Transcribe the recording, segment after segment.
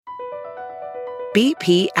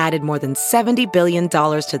BP added more than $70 billion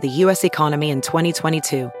to the U.S. economy in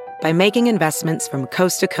 2022 by making investments from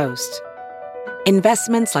coast to coast.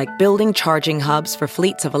 Investments like building charging hubs for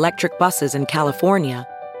fleets of electric buses in California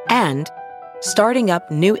and starting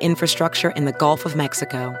up new infrastructure in the Gulf of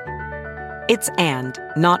Mexico. It's and,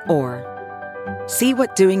 not or. See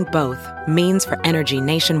what doing both means for energy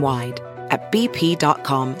nationwide at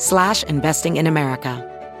bp.com/investing in America.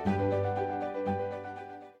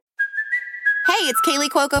 Hey, it's Kaylee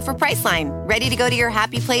Cuoco for Priceline. Ready to go to your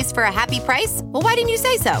happy place for a happy price? Well, why didn't you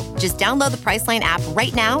say so? Just download the Priceline app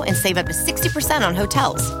right now and save up to 60% on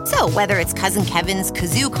hotels. So whether it's Cousin Kevin's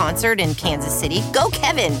Kazoo Concert in Kansas City, go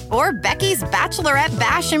Kevin, or Becky's Bachelorette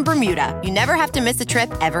Bash in Bermuda, you never have to miss a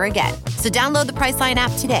trip ever again. So download the Priceline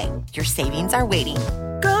app today. Your savings are waiting.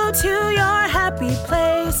 Go to your happy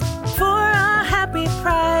place for a happy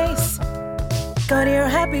price. Go to your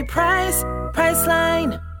happy price,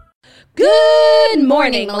 Priceline. Good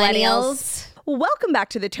morning, millennials. Welcome back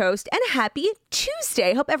to The Toast and happy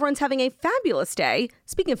Tuesday. Hope everyone's having a fabulous day.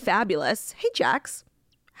 Speaking of fabulous, hey, Jax,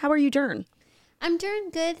 how are you doing? I'm doing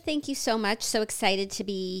good. Thank you so much. So excited to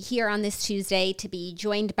be here on this Tuesday, to be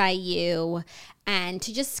joined by you and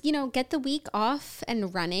to just, get the week off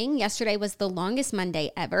and running. Yesterday was the longest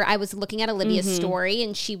Monday ever. I was looking at Olivia's story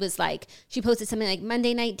and she posted something like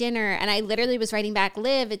Monday night dinner. And I literally was writing back,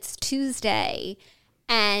 Liv, it's Tuesday.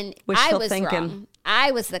 And I was wrong.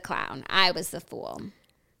 I was the clown. I was the fool.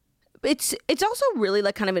 It's also really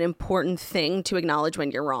like kind of an important thing to acknowledge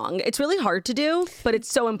when you're wrong. It's really hard to do, but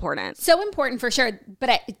it's so important. So important for sure. But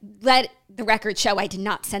I let the record show I did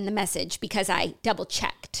not send the message because I double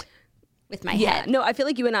checked with my head. No, I feel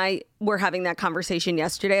like you and I were having that conversation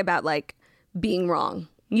yesterday about like being wrong.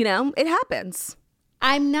 It happens.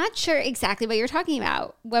 I'm not sure exactly what you're talking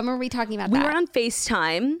about. When were we talking about that? We were on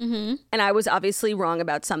FaceTime, and I was obviously wrong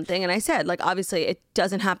about something. And I said, like, obviously it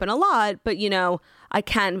doesn't happen a lot, but, I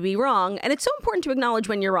can be wrong. And it's so important to acknowledge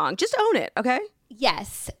when you're wrong. Just own it, okay?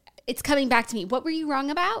 Yes. It's coming back to me. What were you wrong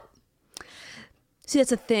about? See,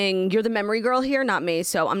 that's a thing. You're the memory girl here, not me.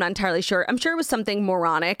 So I'm not entirely sure. I'm sure it was something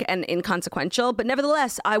moronic and inconsequential, but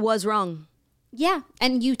nevertheless, I was wrong. Yeah.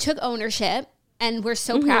 And you took ownership. And we're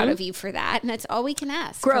so proud of you for that. And that's all we can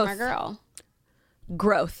ask from our girl.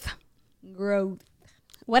 Growth.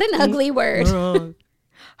 What an ugly word.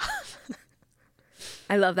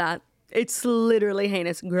 I love that. It's literally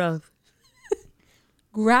heinous. Growth.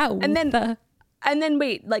 And then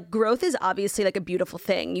wait, like growth is obviously like a beautiful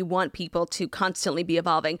thing. You want people to constantly be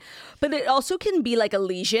evolving. But it also can be like a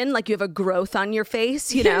lesion. Like you have a growth on your face,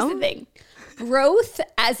 Here's the thing. Growth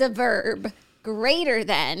as a verb. Greater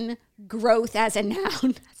than growth as a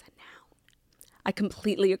noun. I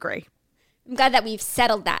completely agree. I'm glad that we've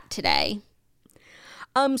settled that today.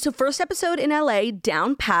 So first episode in LA,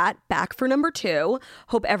 down pat, back for number 2.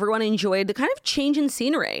 Hope everyone enjoyed the kind of change in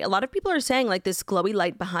scenery. A lot of people are saying like this glowy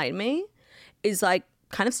light behind me is like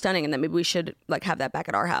kind of stunning and that maybe we should like have that back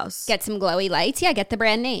at our house. Get some glowy lights. Yeah, get the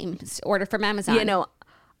brand name. Just order from Amazon.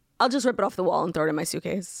 I'll just rip it off the wall and throw it in my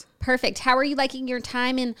suitcase. Perfect. How are you liking your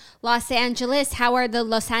time in Los Angeles? How are the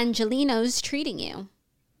Los Angelinos treating you?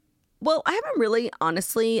 Well, I haven't really,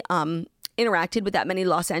 honestly, interacted with that many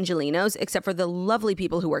Los Angelinos, except for the lovely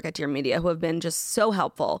people who work at Dear Media who have been just so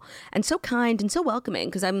helpful and so kind and so welcoming.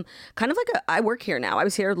 Because I'm kind of like I work here now. I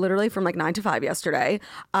was here literally from like 9 to 5 yesterday.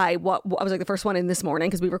 I was like the first one in this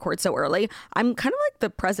morning because we record so early. I'm kind of like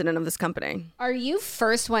the president of this company. Are you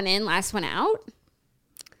first one in, last one out?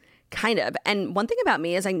 Kind of. And one thing about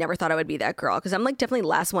me is I never thought I would be that girl because I'm like definitely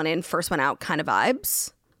last one in, first one out kind of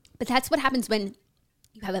vibes. But that's what happens when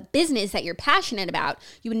you have a business that you're passionate about.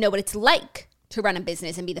 You would know what it's like to run a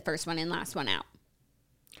business and be the first one in, last one out.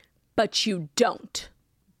 But you don't.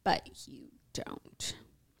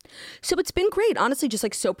 So it's been great. Honestly, just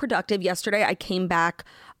like so productive. Yesterday I came back.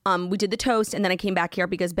 We did the toast and then I came back here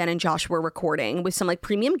because Ben and Josh were recording with some like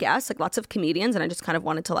premium guests, like lots of comedians. And I just kind of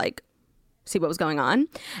wanted to like see what was going on.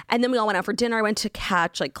 And then we all went out for dinner. I went to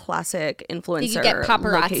catch like classic influencer. Did you get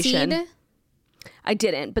paparazzi'd? I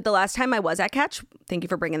didn't. But the last time I was at Catch, thank you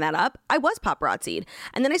for bringing that up, I was paparazzi'd.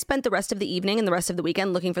 And then I spent the rest of the evening and the rest of the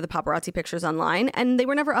weekend looking for the paparazzi pictures online. And they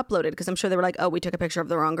were never uploaded because I'm sure they were like, oh, we took a picture of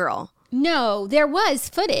the wrong girl. No, there was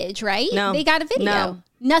footage, right? No. They got a video. No.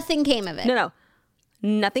 Nothing came of it. No.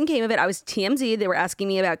 Nothing came of it. I was TMZ. They were asking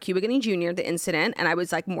me about Cuba Gooding Jr., the incident. And I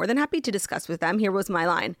was like more than happy to discuss with them. Here was my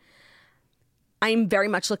line. I'm very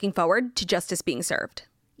much looking forward to justice being served.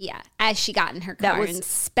 Yeah, as she got in her car and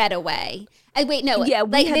sped away. Wait, no, yeah,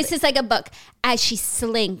 like this is like a book. As she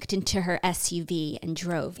slinked into her SUV and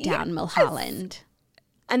drove down Mulholland.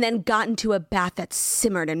 And then got into a bath that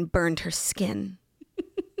simmered and burned her skin.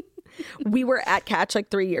 we were at Catch like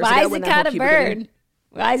 3 years ago. Why is it gotta burn?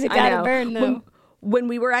 Why is it gotta burn though? When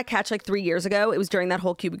we were at Catch like 3 years ago, it was during that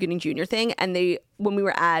whole Cuba Gooding Jr. thing. And when we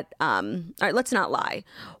were at, all right, let's not lie.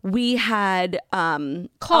 We had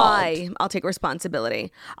called. I'll take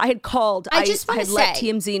responsibility. I had called. I had let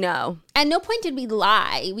TMZ know. At no point did we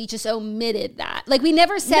lie. We just omitted that. Like we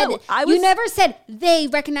never said, No, you never said they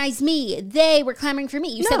recognized me. They were clamoring for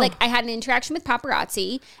me. You said like I had an interaction with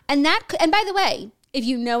paparazzi. And by the way, if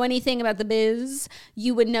you know anything about the biz,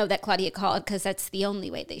 you would know that Claudia called because that's the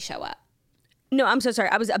only way they show up. No, I'm so sorry.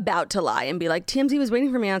 I was about to lie and be like, TMZ was waiting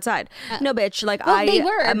for me outside. No, bitch. Like they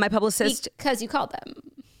were my publicist. Because you called them.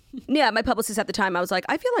 Yeah, my publicist at the time, I was like,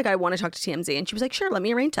 I feel like I want to talk to TMZ. And she was like, sure, let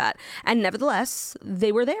me arrange that. And nevertheless,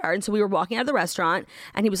 they were there. And so we were walking out of the restaurant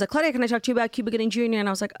and he was like, Claudia, can I talk to you about Cuba Gooding Jr.? And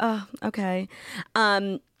I was like, oh, okay.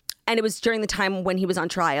 And it was during the time when he was on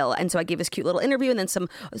trial. And so I gave this cute little interview. And then some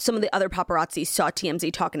of the other paparazzi saw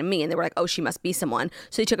TMZ talking to me. And they were like, oh, she must be someone.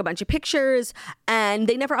 So they took a bunch of pictures. And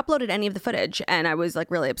they never uploaded any of the footage. And I was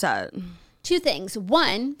like really upset. Two things.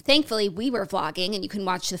 One, thankfully, we were vlogging. And you can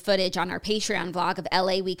watch the footage on our Patreon vlog of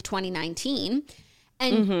LA Week 2019.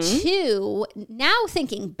 And two, now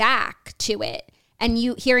thinking back to it. And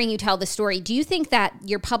hearing you tell the story, do you think that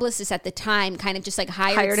your publicist at the time kind of just like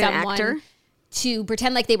hired someone an actor to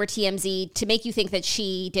pretend like they were TMZ to make you think that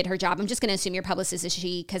she did her job? I'm just going to assume your publicist is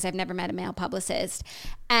she because I've never met a male publicist.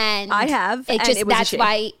 And I have. That's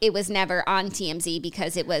why it was never on TMZ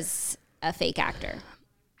because it was a fake actor.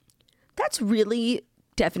 That's really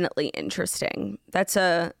definitely interesting. That's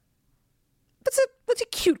a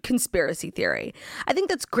cute conspiracy theory. I think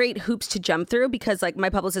that's great hoops to jump through because like my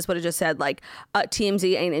publicist would have just said like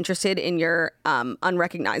TMZ ain't interested in your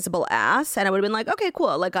unrecognizable ass. And I would have been like, okay, cool.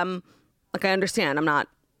 I understand I'm not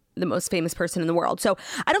the most famous person in the world. So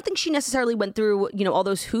I don't think she necessarily went through, all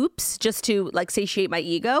those hoops just to like satiate my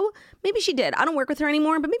ego. Maybe she did. I don't work with her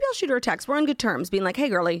anymore, but maybe I'll shoot her a text. We're on good terms being like, hey,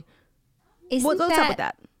 girlie, what's up with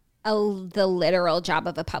that? The literal job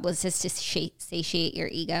of a publicist to satiate your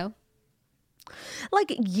ego?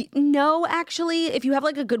 Like, no, actually, if you have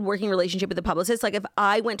like a good working relationship with a publicist, like if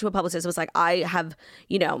I went to a publicist and was like, I have,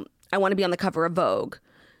 I want to be on the cover of Vogue.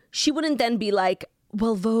 She wouldn't then be like,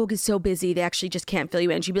 well, Vogue is so busy, they actually just can't fill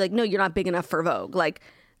you in. She'd be like, no, you're not big enough for Vogue. Like,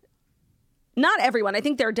 not everyone. I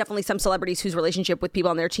think there are definitely some celebrities whose relationship with people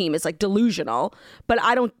on their team is like delusional, but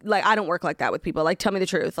I don't work like that with people. Like, tell me the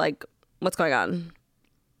truth. Like, what's going on?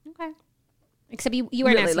 Okay. Except you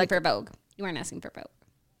weren't really, asking for Vogue. You weren't asking for Vogue.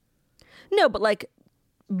 No, but like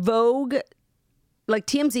Vogue, like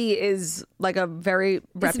TMZ is like a very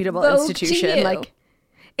reputable institution. Like,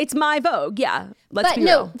 it's my Vogue, yeah. Let's be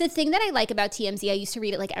real. The thing that I like about TMZ, I used to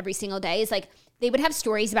read it like every single day, is like they would have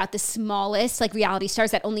stories about the smallest like reality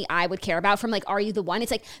stars that only I would care about from like Are You the One?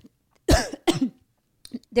 It's like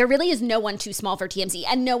there really is no one too small for TMZ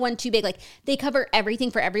and no one too big. Like they cover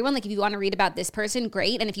everything for everyone. Like if you want to read about this person,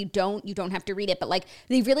 great. And if you don't have to read it. But like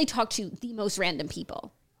they really talk to the most random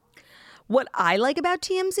people. What I like about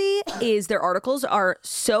TMZ is their articles are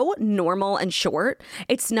so normal and short.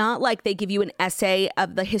 It's not like they give you an essay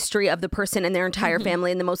of the history of the person and their entire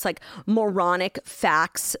family and the most like moronic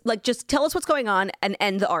facts. Like just tell us what's going on and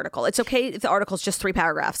end the article. It's okay if the article's just 3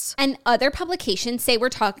 paragraphs. And other publications say we're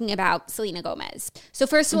talking about Selena Gomez. So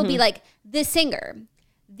first it will be like the singer,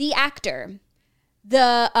 the actor,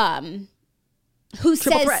 the who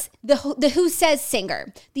says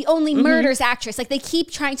singer, the only murders actress. Like they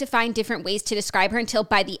keep trying to find different ways to describe her until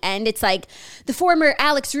by the end it's like the former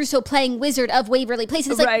Alex Russo playing Wizard of Waverly Place.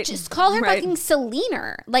 It's like just call her fucking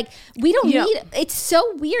Selena. Like we don't need. It's so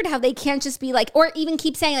weird how they can't just be like, or even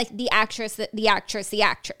keep saying like the actress, the actress, the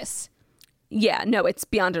actress. Yeah, no, it's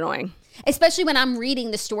beyond annoying. Especially when I'm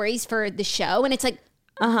reading the stories for the show and it's like.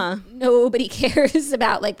 Nobody cares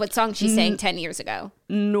about like what song she sang 10 years ago.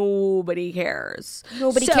 Nobody cares.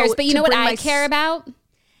 Nobody cares. But you know what I care about?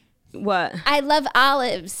 What? I love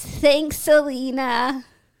olives. Thanks, Selena.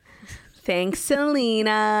 Thanks,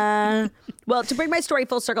 Selena. Well, to bring my story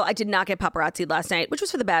full circle, I did not get paparazzi last night, which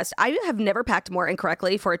was for the best. I have never packed more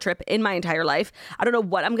incorrectly for a trip in my entire life. I don't know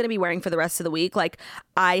what I'm going to be wearing for the rest of the week. Like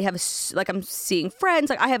I'm seeing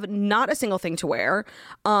friends. Like I have not a single thing to wear.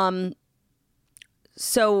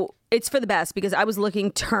 So it's for the best because I was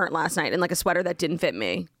looking turnt last night in like a sweater that didn't fit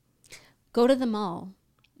me. Go to the mall.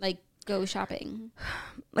 Like go shopping.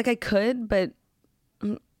 Like I could, but...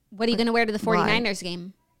 What are you going to wear to the 49ers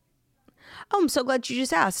game? Oh, I'm so glad you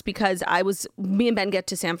just asked because me and Ben get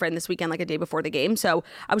to San Fran this weekend like a day before the game. So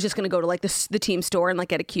I was just going to go to like the team store and like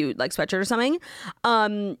get a cute like sweatshirt or something.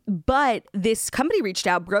 But this company reached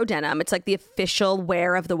out, Bro Denim. It's like the official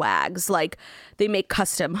wear of the Wags. Like they make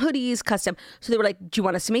custom hoodies, custom. So they were like, do you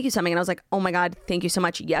want us to make you something? And I was like, oh my God, thank you so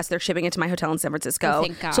much. Yes, they're shipping it to my hotel in San Francisco. Oh,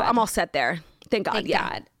 thank God. So I'm all set there. Thank God. Thank yeah.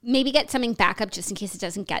 God. Maybe get something backup just in case it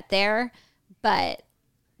doesn't get there. But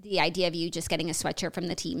the idea of you just getting a sweatshirt from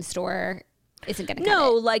the team store isn't going to cut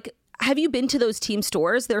it. Like, have you been to those team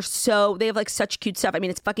stores? They have like such cute stuff. I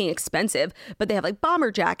mean, it's fucking expensive, but they have like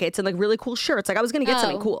bomber jackets and like really cool shirts. Like I was going to get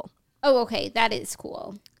something cool. Oh, okay. That is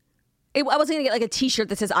cool. I wasn't going to get like a t-shirt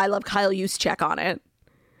that says I love Kyle Juszczyk on it.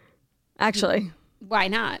 Actually. Why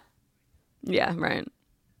not? Yeah, right.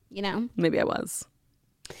 You know? Maybe I was.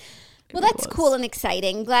 Well, that's cool and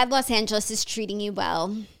exciting. Glad Los Angeles is treating you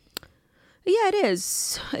well. Yeah, it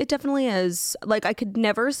is. It definitely is. Like, I could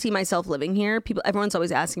never see myself living here. Everyone's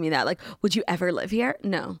always asking me that. Like, would you ever live here?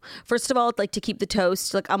 No. First of all, like, to keep the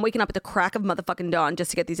toast. Like, I'm waking up at the crack of motherfucking dawn just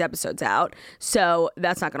to get these episodes out. So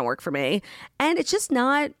that's not going to work for me. And it's just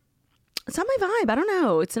not. It's not my vibe. I don't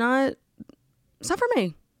know. It's not for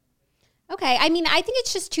me. Okay. I mean, I think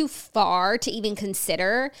it's just too far to even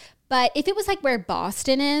consider. But if it was like where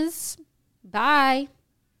Boston is, bye.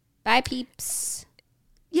 Bye, peeps.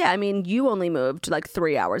 Yeah, I mean, you only moved like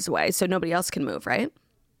 3 hours away, so nobody else can move, right?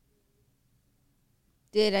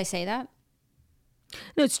 Did I say that?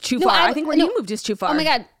 No, it's too far. I think where you moved is too far. Oh my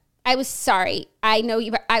God. I was sorry. I know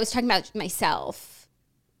you. I was talking about myself,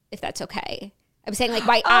 if that's okay. I was saying like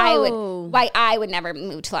why I would never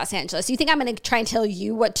move to Los Angeles. You think I'm going to try and tell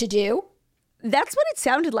you what to do? That's what it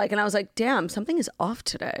sounded like. And I was like, damn, something is off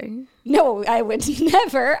today. No, I would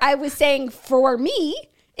never. I was saying for me,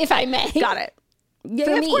 if I may. Got it.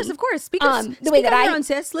 Yeah, of course. Speak on your own,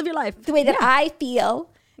 sis. Live your life. The way that I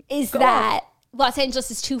feel is that Los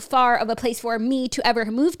Angeles is too far of a place for me to ever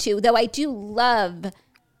move to, though I do love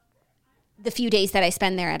the few days that I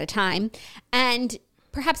spend there at a time. And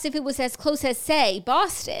perhaps if it was as close as, say,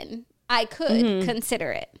 Boston, I could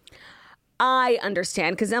consider it. I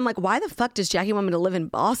understand, because I'm like, why the fuck does Jackie want me to live in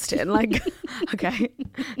Boston? Like, okay.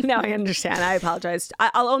 Now I understand. I apologize.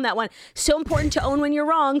 I'll own that one. So important to own when you're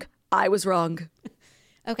wrong. I was wrong.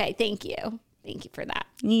 Okay, thank you. Two for that.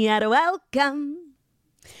 You're welcome.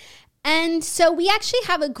 And so we actually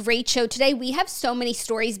have a great show today. We have so many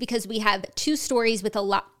stories because we have two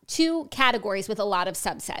categories with a lot of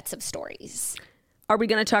subsets of stories. Are we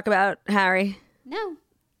going to talk about Harry? No.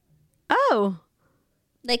 Oh.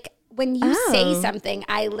 Like when you say something,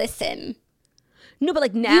 I listen. No, but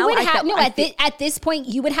like now, at this point,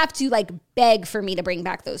 you would have to like beg for me to bring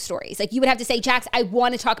back those stories. Like you would have to say, Jax, I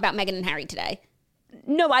want to talk about Meghan and Harry today.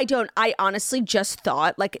 No, I don't. I honestly just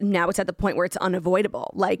thought like now it's at the point where it's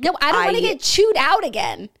unavoidable. Like no, I don't want to get chewed out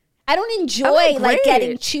again. I don't enjoy like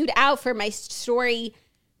getting chewed out for my story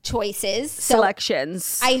choices.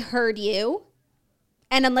 Selections. I heard you.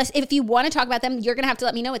 And if you want to talk about them, you're going to have to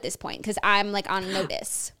let me know at this point because I'm like on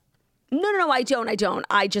notice. No, I don't.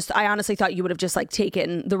 I honestly thought you would have just like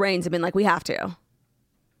taken the reins and been like, we have to.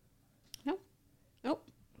 Nope.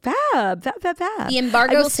 Fab. The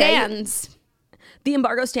embargo stands. The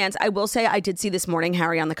embargo stands. I will say I did see this morning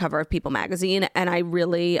Harry on the cover of People magazine, and I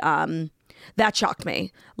really, that shocked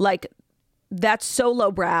me. Like, that's so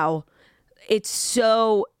lowbrow. It's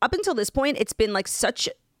so, up until this point, it's been like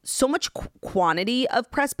so much quantity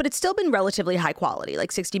of press, but it's still been relatively high quality,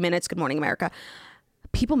 like 60 Minutes, Good Morning America.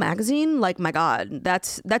 People magazine, like, my God,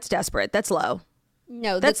 that's desperate. That's low.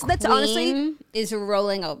 No, that's honestly is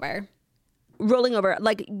rolling over.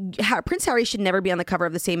 Like, Prince Harry should never be on the cover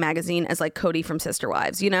of the same magazine as like Cody from Sister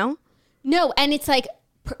Wives, you know? No, and it's like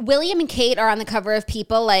William and Kate are on the cover of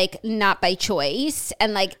People, like not by choice,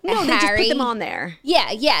 and like no, Harry, they just put them on there.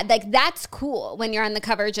 Yeah, like that's cool when you're on the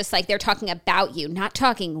cover, just like they're talking about you, not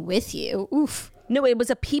talking with you. Oof. No, it was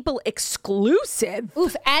a People exclusive.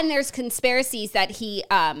 Oof, and there's conspiracies that he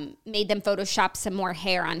made them Photoshop some more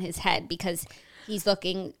hair on his head because he's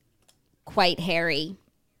looking quite hairy.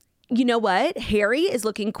 You know what? Harry is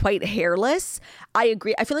looking quite hairless. I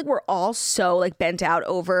agree. I feel like we're all so like bent out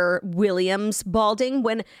over William's balding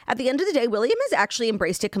when at the end of the day, William has actually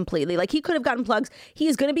embraced it completely. Like he could have gotten plugs. He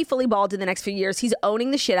is going to be fully bald in the next few years. He's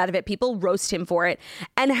owning the shit out of it. People roast him for it.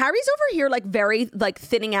 And Harry's over here like very like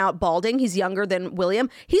thinning out balding. He's younger than William.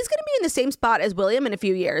 He's going to be in the same spot as William in a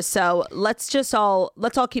few years. So let's all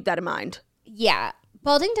keep that in mind. Yeah.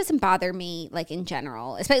 Balding doesn't bother me, like, in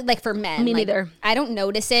general, especially, like, for men. Me neither. I don't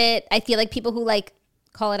notice it. I feel like people who, like,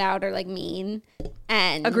 call it out are, like, mean.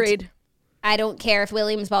 And agreed. I don't care if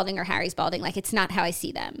William's balding or Harry's balding. Like, it's not how I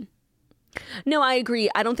see them. No, I agree.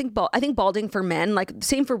 I don't think I think balding for men, like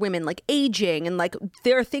same for women, like aging and like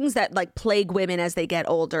there are things that like plague women as they get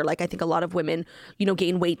older. Like I think a lot of women,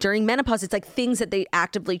 gain weight during menopause. It's like things that they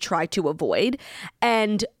actively try to avoid.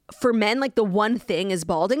 And for men, like the one thing is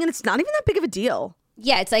balding and it's not even that big of a deal.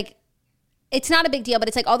 Yeah, it's like, it's not a big deal, but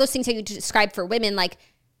it's like all those things that you described for women, like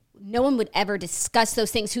no one would ever discuss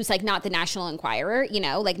those things who's like not the National Enquirer,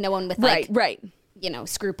 like no one with like... Right.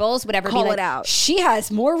 Scruples, whatever. Call be like, it out. She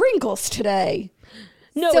has more wrinkles today.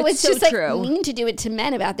 No, so it's just true. Like mean to do it to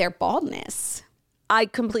men about their baldness. I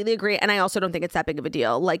completely agree. And I also don't think it's that big of a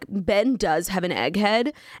deal. Like Ben does have an egg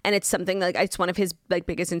head and it's something like it's one of his like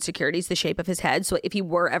biggest insecurities, the shape of his head. So if he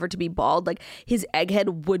were ever to be bald, like his egg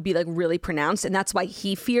head would be like really pronounced. And that's why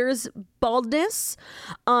he fears baldness.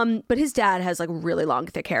 But his dad has like really long,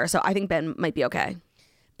 thick hair. So I think Ben might be okay.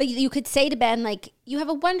 But you could say to Ben, like, you have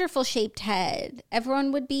a wonderful shaped head.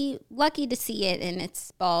 Everyone would be lucky to see it in its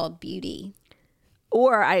bald beauty.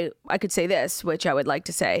 Or I could say this, which I would like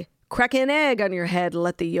to say. Crack an egg on your head,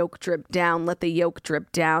 let the yolk drip down, let the yolk drip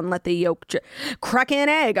down, let the yolk drip. Crack an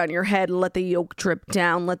egg on your head, let the yolk drip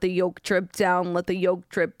down, let the yolk drip down, let the yolk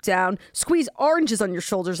drip down. Squeeze oranges on your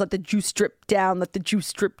shoulders, let the juice drip down, let the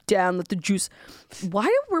juice drip down, let the juice. Why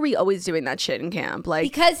were we always doing that shit in camp? Like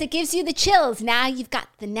because it gives you the chills. Now you've got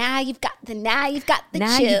the chills. You've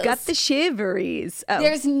got the shiveries. Oh.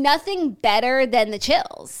 There's nothing better than the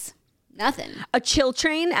chills. Nothing. A chill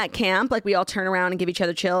train at camp, like we all turn around and give each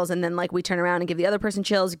other chills, and then like we turn around and give the other person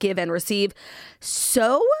chills, give and receive.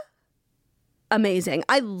 So amazing.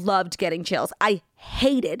 I loved getting chills. I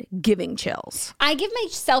hated giving chills. I give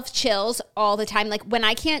myself chills all the time. Like when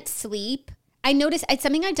I can't sleep, I notice it's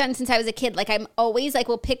something I've done since I was a kid. Like I'm always like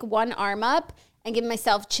will pick one arm up and give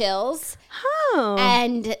myself chills. Oh.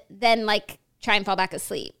 And then like try and fall back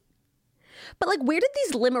asleep. But like, where did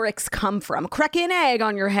these limericks come from? Crack an egg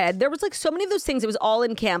on your head. There was like so many of those things. It was all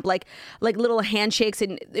in camp, like little handshakes.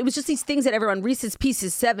 And it was just these things that everyone, Reese's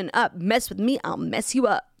Pieces, 7-Up, mess with me, I'll mess you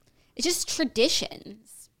up. It's just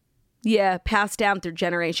traditions. Yeah, passed down through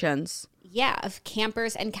generations. Yeah, of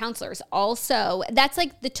campers and counselors. Also, that's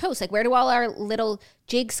like the toast. Like, where do all our little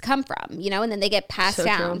jigs come from? And then they get passed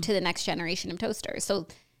down to the next generation of toasters. So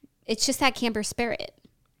it's just that camper spirit.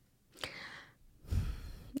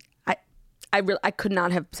 I could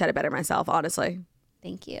not have said it better myself, honestly.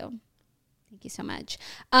 Thank you. Thank you so much.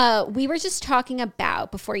 We were just talking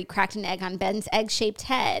about, before you cracked an egg on Ben's egg-shaped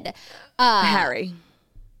head. Harry.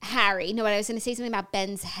 No, I was going to say something about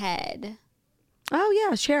Ben's head. Oh,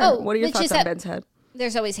 yeah, share. What are your thoughts on Ben's head?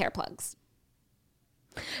 There's always hair plugs.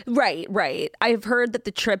 Right. I've heard that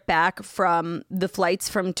the trip back from the flights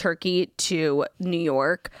from Turkey to New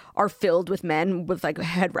York are filled with men with like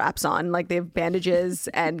head wraps on. Like they have bandages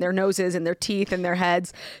and their noses and their teeth and their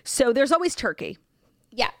heads. So there's always turkey.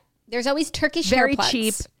 Yeah. There's always Turkish hair plugs.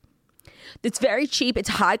 Very cheap. It's very cheap. It's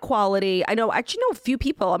high quality. I know a few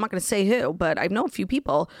people, I'm not going to say who, but I know a few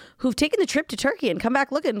people who've taken the trip to Turkey and come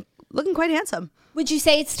back looking quite handsome. Would you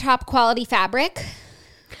say it's top quality fabric?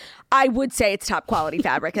 I would say it's top quality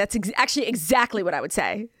fabric. That's actually exactly what I would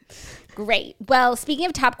say. Great. Well, speaking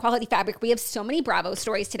of top quality fabric, we have so many Bravo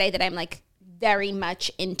stories today that I'm like very much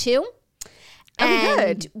into.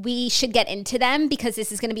 And we should get into them because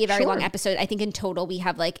this is going to be a very long episode. I think in total we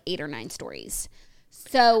have like 8 or 9 stories.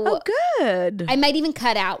 So good. I might even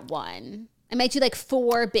cut out one. I might do like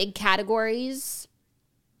 4 big categories.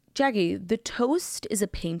 Jackie, the toast is a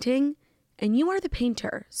painting and you are the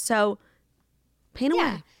painter. So paint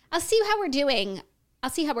away. I'll see how we're doing.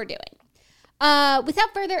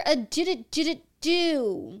 Without further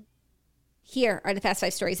ado, here are the fast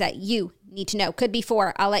 5 stories that you need to know. Could be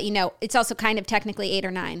 4. I'll let you know. It's also kind of technically 8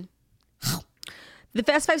 or 9. The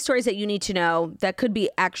fast 5 stories that you need to know that could be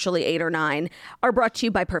actually 8 or 9 are brought to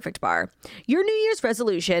you by Perfect Bar. Your New Year's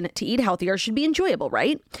resolution to eat healthier should be enjoyable,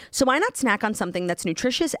 right? So why not snack on something that's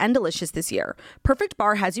nutritious and delicious this year? Perfect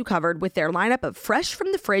Bar has you covered with their lineup of fresh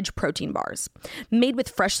from the fridge protein bars. Made with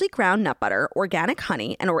freshly ground nut butter, organic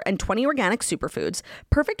honey, and 20 organic superfoods,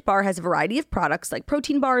 Perfect Bar has a variety of products like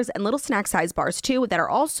protein bars and little snack size bars too that are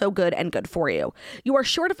all so good and good for you. You are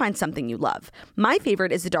sure to find something you love. My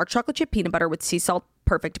favorite is the dark chocolate chip peanut butter with sea salt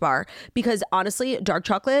Perfect Bar, because honestly, dark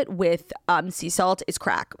chocolate with sea salt is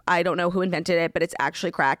crack. I don't know who invented it, but it's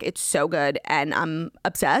actually crack. It's so good and I'm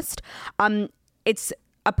obsessed. It's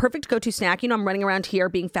a perfect go-to snack. I'm running around here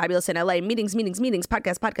being fabulous in LA, meetings,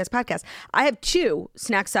 podcast. I have 2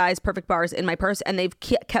 snack size Perfect Bars in my purse and they've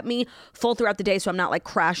kept me full throughout the day, so I'm not like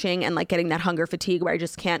crashing and like getting that hunger fatigue where I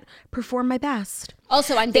just can't perform my best.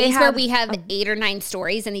 Also, on days where we have 8 or 9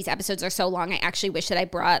 stories and these episodes are so long, I actually wish that I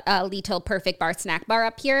brought a little Perfect Bar snack bar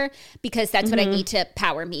up here because that's what I need to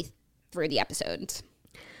power me through the episodes.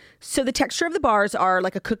 So the texture of the bars are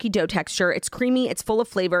like a cookie dough texture. It's creamy, it's full of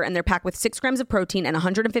flavor, and they're packed with 6 grams of protein and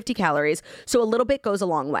 150 calories. So a little bit goes a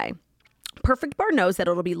long way. Perfect Bar knows that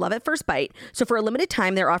it'll be love at first bite, so for a limited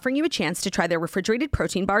time, they're offering you a chance to try their refrigerated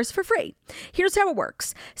protein bars for free. Here's how it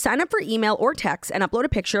works. Sign up for email or text and upload a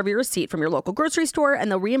picture of your receipt from your local grocery store, and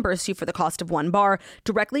they'll reimburse you for the cost of one bar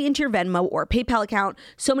directly into your Venmo or PayPal account.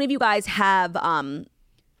 So many of you guys have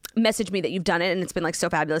message me that you've done it, and it's been like so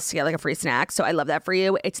fabulous to get like a free snack. So I love that for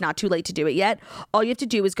you. It's not too late to do it yet. All you have to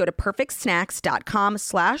do is go to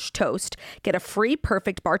perfectsnacks.com/toast. Get a free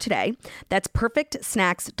Perfect Bar today. That's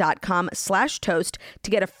perfectsnacks.com/toast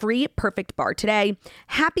to get a free Perfect Bar today.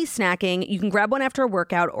 Happy snacking. You can grab one after a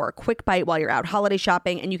workout or a quick bite while you're out holiday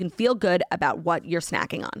shopping, and you can feel good about what you're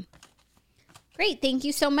snacking on. Great. Thank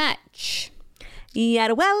you so much.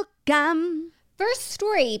 You're welcome. First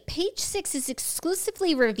story, Page Six is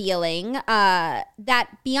exclusively revealing that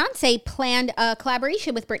Beyonce planned a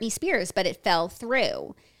collaboration with Britney Spears, but it fell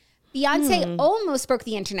through. Beyonce almost broke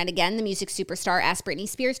the internet again. The music superstar asked Britney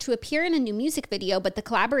Spears to appear in a new music video, but the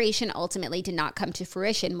collaboration ultimately did not come to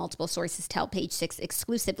fruition, multiple sources tell Page Six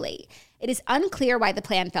exclusively. It is unclear why the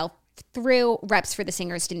plan fell through. Reps for the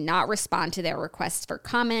singers did not respond to their requests for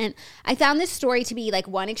comment. I found this story to be like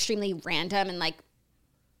one extremely random and like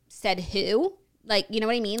said who? Like, you know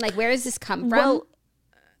what I mean? Like, where does this come from? Well,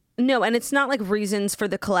 no, and it's not like reasons for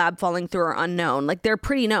the collab falling through are unknown. Like, they're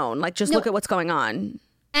pretty known. Like, just look at what's going on.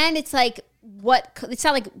 And it's like, it's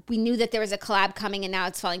not like we knew that there was a collab coming and now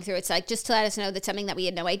it's falling through. It's like, just to let us know that something that we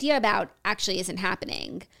had no idea about actually isn't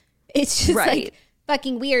happening. It's just like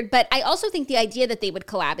fucking weird. But I also think the idea that they would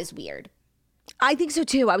collab is weird. I think so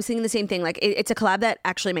too. I was thinking the same thing. Like, it's a collab that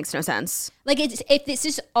actually makes no sense. Like, if this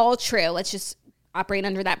is all true, let's just operate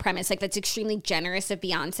under that premise. Like, that's extremely generous of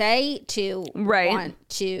Beyonce to want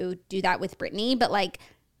to do that with Britney. But like,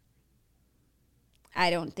 I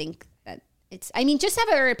don't think that I mean, just have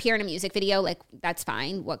her appear in a music video. Like, that's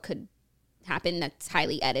fine. What could happen that's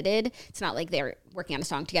highly edited? It's not like they're working on a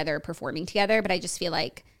song together or performing together, but I just feel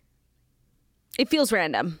like it feels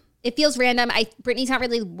random. It feels random. Britney's not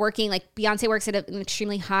really working. Like, Beyonce works at an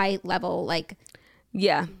extremely high level. Like,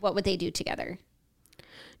 yeah. What would they do together?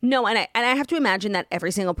 No, and I have to imagine that every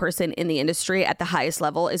single person in the industry at the highest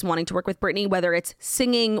level is wanting to work with Britney, whether it's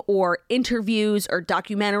singing or interviews or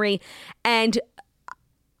documentary. And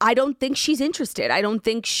I don't think she's interested. I don't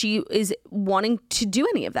think she is wanting to do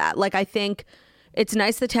any of that. Like, I think it's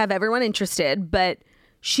nice to have everyone interested, but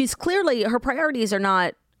she's clearly, her priorities are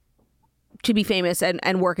not to be famous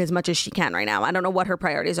and work as much as she can right now. I don't know what her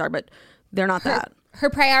priorities are, but they're not that. Her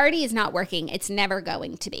priority is not working. It's never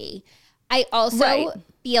going to be. I also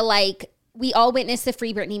feel like we all witnessed the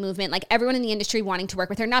Free Britney movement, like everyone in the industry wanting to work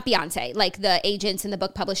with her, not Beyonce, like the agents and the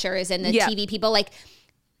book publishers and the TV people, like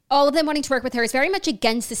all of them wanting to work with her is very much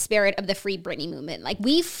against the spirit of the Free Britney movement. Like,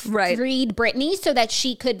 we freed Britney so that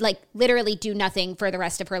she could like literally do nothing for the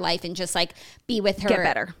rest of her life and just like be with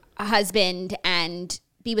her husband and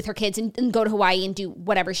be with her kids and go to Hawaii and do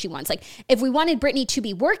whatever she wants. Like, if we wanted Britney to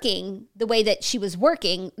be working the way that she was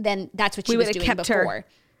working, then that's what she was doing before. Her.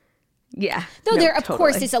 Yeah. Though there, of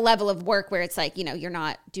course, is a level of work where it's like, you know, you're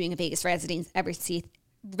not doing a Vegas residency every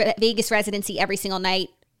single night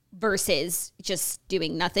versus just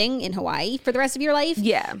doing nothing in Hawaii for the rest of your life.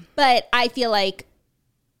 Yeah. But I feel like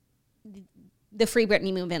the Free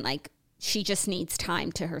Britney movement, like, she just needs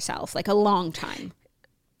time to herself, like a long time.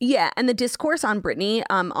 Yeah, and the discourse on Britney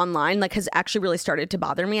online like has actually really started to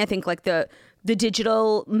bother me. I think like the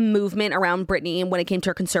digital movement around Britney and when it came to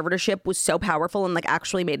her conservatorship was so powerful and like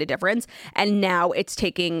actually made a difference. And now it's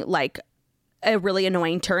taking like a really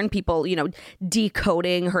annoying turn. People, you know,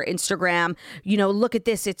 decoding her Instagram, you know, look at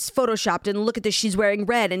this, it's photoshopped, and look at this, she's wearing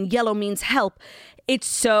red and yellow means help. It's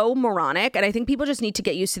so moronic. And I think people just need to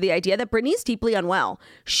get used to the idea that Britney's deeply unwell.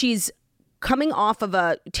 She's coming off of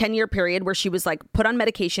a 10-year period where she was like put on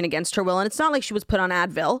medication against her will. And it's not like she was put on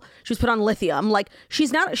Advil. She was put on lithium. Like, she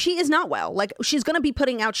is not well. Like, she's going to be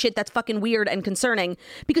putting out shit that's fucking weird and concerning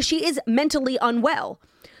because she is mentally unwell.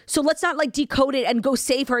 So let's not like decode it and go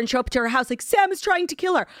save her and show up to her house like Sam is trying to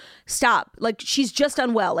kill her. Stop. Like, she's just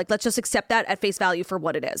unwell. Like, let's just accept that at face value for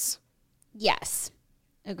what it is. Yes.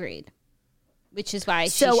 Agreed. Which is why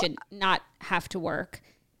she should not have to work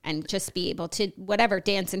and just be able to whatever,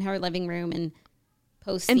 dance in her living room and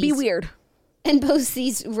post and be weird and post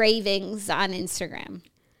these ravings on Instagram.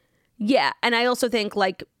 Yeah, and I also think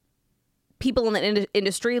like people in the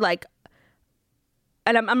industry, like,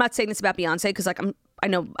 and I'm not saying this about Beyonce because like I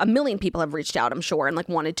know a million people have reached out, I'm sure, and like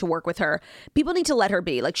wanted to work with her. People need to let her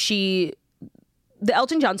be. Like, the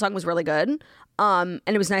Elton John song was really good. And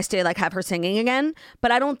it was nice to like have her singing again.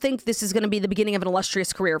 But I don't think this is going to be the beginning of an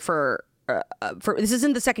illustrious career for this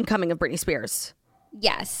isn't the second coming of Britney Spears.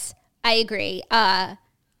 Yes, I agree. And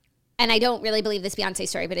I don't really believe this Beyonce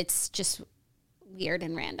story, but it's just weird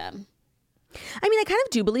and random. I mean, I kind of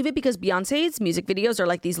do believe it because Beyonce's music videos are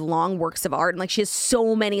like these long works of art and like she has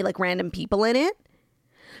so many like random people in it.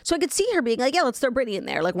 So I could see her being like, yeah, let's throw Britney in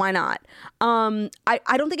there. Like, why not?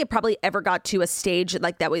 I don't think it probably ever got to a stage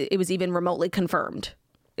like that. It was even remotely confirmed.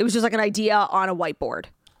 It was just like an idea on a whiteboard.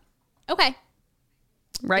 Okay.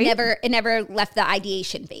 Right? It never left the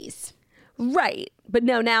ideation phase. Right. But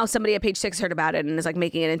no, now somebody at Page Six heard about it and is like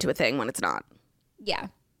making it into a thing when it's not. Yeah.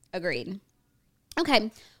 Agreed.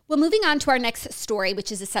 Okay. Well, moving on to our next story,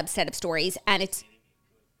 which is a subset of stories, and it's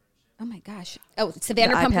oh my gosh! Oh, it's the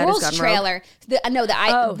Vanderpump Rules trailer. The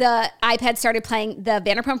iPad started playing the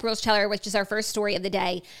Vanderpump Rules trailer, which is our first story of the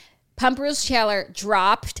day. Pump Rules trailer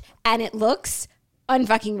dropped, and it looks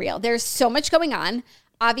unfucking real. There's so much going on.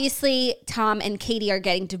 Obviously, Tom and Katie are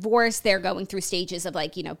getting divorced. They're going through stages of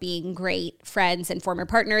like, you know, being great friends and former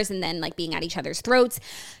partners and then like being at each other's throats.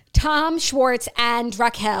 Tom Schwartz and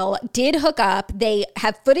Raquel did hook up. They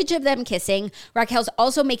have footage of them kissing. Raquel's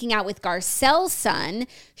also making out with Garcelle's son.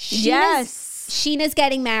 Sheena's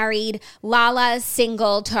getting married. Lala's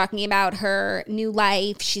single, talking about her new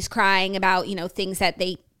life. She's crying about, you know, things that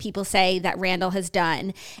people say that Randall has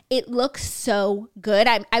done. It looks so good.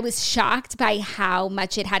 I was shocked by how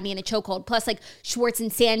much it had me in a chokehold. Plus, like, Schwartz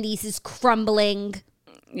and Sandy's is crumbling.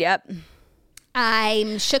 Yep.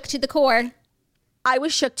 I'm shook to the core. I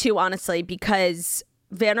was shook too, honestly, because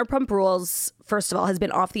Vanderpump Rules, first of all, has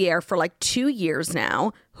been off the air for like 2 years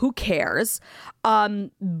now. Who cares?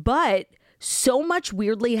 But so much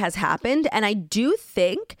weirdly has happened, and I do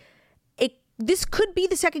think this could be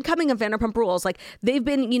the second coming of Vanderpump Rules. Like, they've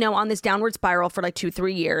been, you know, on this downward spiral for like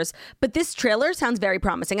 2-3 years, but this trailer sounds very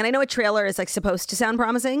promising. And I know a trailer is like supposed to sound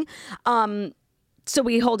promising. So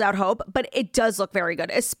we hold out hope, but it does look very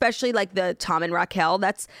good, especially like the Tom and Raquel.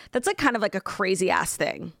 That's like kind of like a crazy ass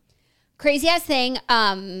thing. Crazy ass thing.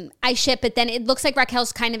 I ship, but then it looks like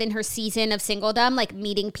Raquel's kind of in her season of singledom, like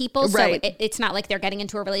meeting people. Right. So it's not like they're getting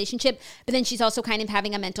into a relationship, but then she's also kind of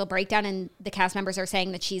having a mental breakdown, and the cast members are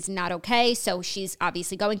saying that she's not okay. So she's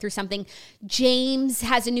obviously going through something. James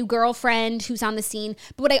has a new girlfriend who's on the scene.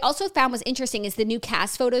 But what I also found was interesting is the new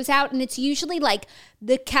cast photos out, and it's usually like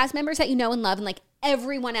the cast members that you know and love, and like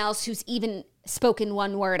everyone else who's even spoken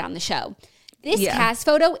one word on the show. This cast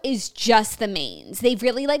photo is just the mains. They've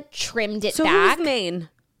really like trimmed it back. So who's main?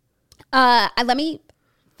 Let me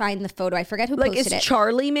find the photo. I forget who posted it. Is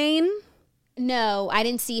Charlie main? No, I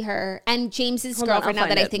didn't see her. And James's girlfriend, now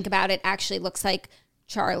that I think about it, actually looks like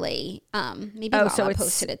Charlie. Maybe Lala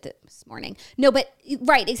posted it this morning. No, but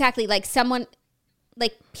right, exactly. Like someone...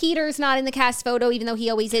 Like, Peter's not in the cast photo, even though he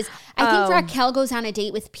always is. I think Raquel goes on a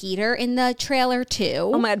date with Peter in the trailer, too.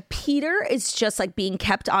 Oh, my God. Peter is just, like, being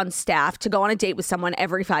kept on staff to go on a date with someone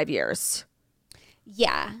every 5 years.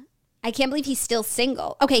 Yeah. I can't believe he's still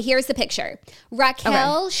single. Okay, here's the picture.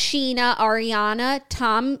 Raquel, Sheena, Ariana,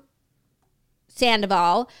 Tom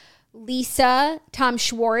Sandoval, Lisa, Tom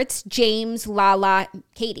Schwartz, James, Lala,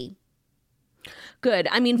 Katie. Good.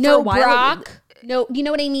 I mean, for no a while... Brock. No, you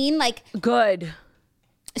know what I mean? Like... Good.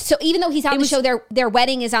 So even though he's on the show, their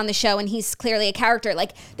wedding is on the show, and he's clearly a character.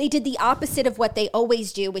 Like, they did the opposite of what they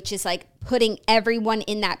always do, which is like putting everyone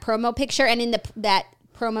in that promo picture and in that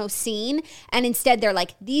promo scene. And instead, they're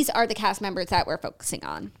like, these are the cast members that we're focusing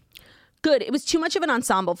on. Good. It was too much of an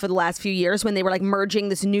ensemble for the last few years when they were like merging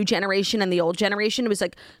this new generation and the old generation. It was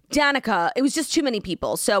like Danica. It was just too many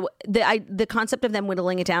people. So the concept of them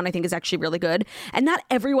whittling it down, I think, is actually really good. And not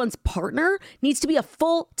everyone's partner needs to be a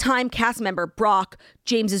full-time cast member. Brock,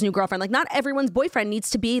 James's new girlfriend. Like, not everyone's boyfriend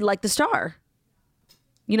needs to be like the star.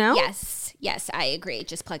 You know? Yes, I agree.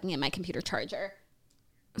 Just plugging in my computer charger.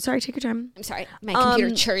 Sorry, take your time. I'm sorry, my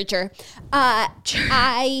computer charger.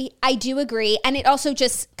 I do agree. And it also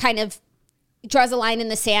just kind of draws a line in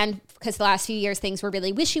the sand, because the last few years things were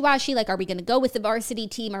really wishy-washy. Like, are we going to go with the varsity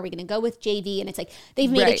team? Are we going to go with JV? And it's like,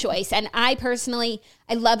 they've made a choice. And I personally,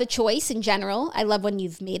 I love a choice in general. I love when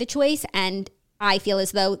you've made a choice. And I feel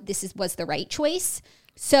as though this was the right choice.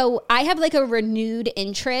 So I have like a renewed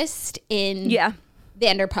interest in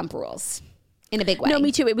Vanderpump Rules. in a big way. No,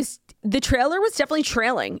 me too. The trailer was definitely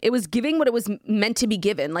trailing. It was giving what it was meant to be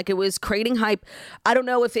given. Like, it was creating hype. I don't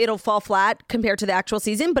know if it'll fall flat compared to the actual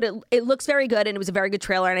season, but it looks very good, and it was a very good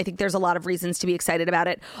trailer, and I think there's a lot of reasons to be excited about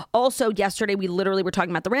it. Also, yesterday we literally were talking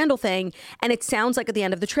about the Randall thing, and it sounds like at the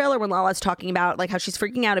end of the trailer when Lala's talking about like how she's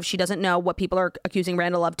freaking out if she doesn't know what people are accusing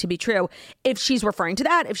Randall of to be true, if she's referring to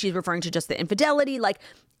that, if she's referring to just the infidelity, like,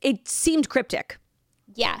 it seemed cryptic.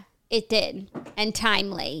 Yeah, it did, and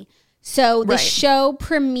timely. So the show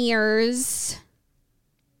premieres.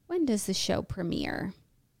 When does the show premiere?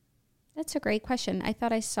 That's a great question. I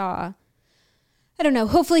thought I saw. I don't know.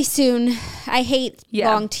 Hopefully soon. I hate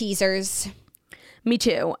long teasers. Me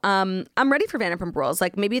too. I'm ready for Vanderpump Rules.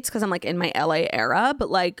 Like, maybe it's because I'm like in my LA era, but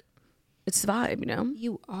like, it's the vibe, you know?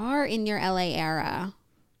 You are in your LA era.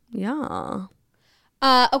 Yeah.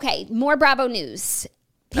 Okay, more Bravo news.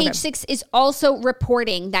 Page Six is also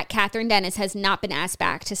reporting that Catherine Dennis has not been asked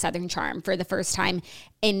back to Southern Charm for the first time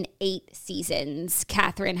in 8 seasons.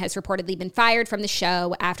 Catherine has reportedly been fired from the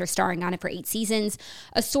show after starring on it for 8 seasons.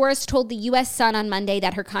 A source told the U.S. Sun on Monday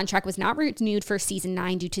that her contract was not renewed for season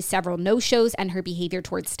 9 due to several no-shows and her behavior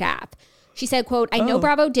towards staff. She said, quote, I know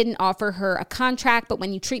Bravo didn't offer her a contract, but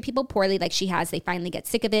when you treat people poorly like she has, they finally get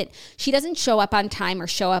sick of it. She doesn't show up on time or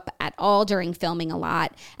show up at all during filming a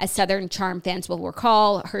lot. As Southern Charm fans will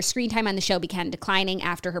recall, her screen time on the show began declining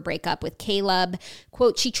after her breakup with Caleb.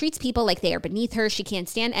 Quote, she treats people like they are beneath her. She can't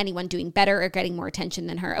stand anyone doing better or getting more attention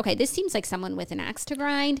than her. Okay, this seems like someone with an axe to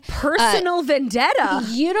grind. Personal vendetta.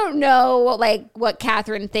 You don't know like what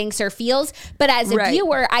Catherine thinks or feels, but as a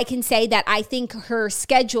viewer, I can say that I think her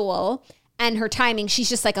schedule and her timing, she's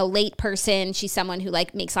just like a late person. She's someone who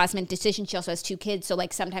like makes last minute decisions. She also has 2 kids. So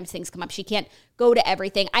like sometimes things come up. She can't go to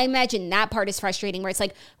everything. I imagine that part is frustrating where it's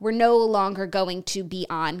like, we're no longer going to be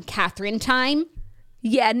on Catherine time.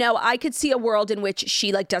 Yeah, no, I could see a world in which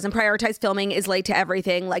she like doesn't prioritize filming, is late to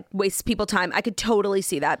everything, like wastes people time. I could totally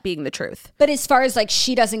see that being the truth. But as far as like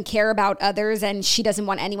she doesn't care about others and she doesn't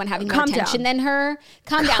want anyone having more attention than her,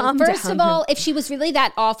 calm down. First of all, if she was really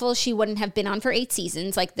that awful, she wouldn't have been on for 8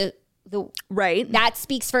 seasons. Like the that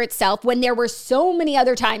speaks for itself. When there were so many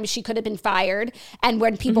other times she could have been fired, and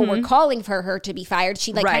when people were calling for her to be fired,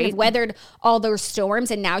 she like kind of weathered all those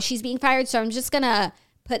storms, and now she's being fired. So I'm just gonna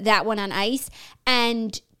put that one on ice.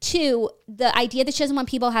 And 2, the idea that she doesn't want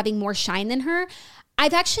people having more shine than her.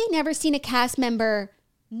 I've actually never seen a cast member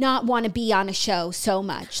not want to be on a show so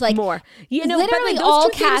much. Like more, you know, literally all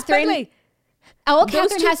Catherine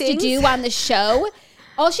has to do on the show.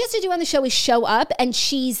 All she has to do on the show is show up, and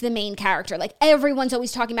she's the main character. Like, everyone's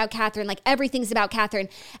always talking about Catherine. Like, everything's about Catherine.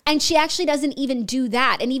 And she actually doesn't even do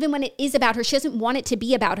that. And even when it is about her, she doesn't want it to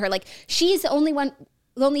be about her. Like, she's the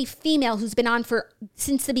only female who's been on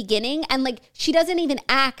since the beginning. And, like, she doesn't even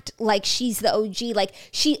act like she's the OG. Like,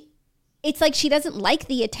 it's like she doesn't like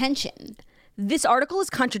the attention. This article is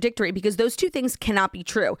contradictory because those 2 things cannot be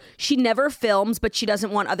true. She never films, but she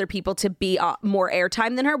doesn't want other people to be more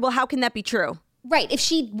airtime than her. Well, how can that be true? Right. If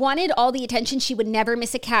she wanted all the attention, she would never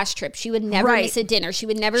miss a cash trip. She would never miss a dinner. She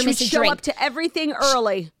would never miss a drink. She would show up to everything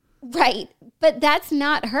early. Right. But that's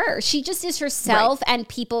not her. She just is herself, and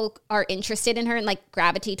people are interested in her and like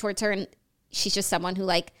gravitate towards her. And she's just someone who,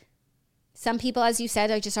 like, some people, as you said,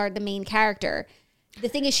 are the main character. The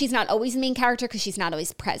thing is, she's not always the main character because she's not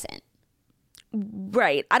always present.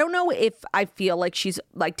 Right. I don't know if I feel like she's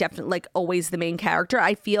like definitely like always the main character.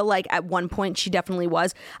 I feel like at one point she definitely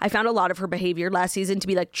was. I found a lot of her behavior last season to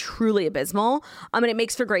be like truly abysmal. I mean, it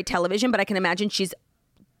makes for great television, but I can imagine she's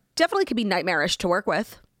definitely could be nightmarish to work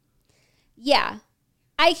with. Yeah.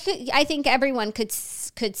 I think everyone could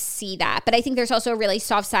see that, but I think there's also a really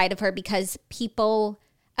soft side of her because people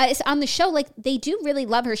on the show, like, they do really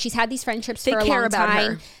love her. She's had these friendships for a long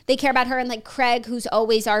time. They care about her. And like Craig, who's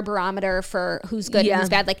always our barometer for who's good and who's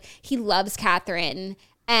bad, like, he loves Catherine.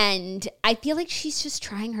 And I feel like she's just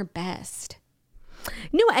trying her best.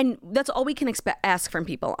 No, and that's all we can ask from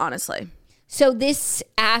people, honestly. So this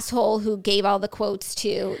asshole who gave all the quotes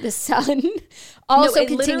to the Sun also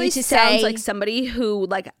continued to say, sounds like somebody who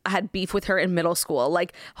like had beef with her in middle school,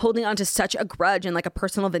 like holding on to such a grudge and like a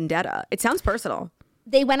personal vendetta. It sounds personal.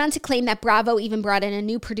 They went on to claim that Bravo even brought in a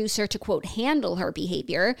new producer to, quote, handle her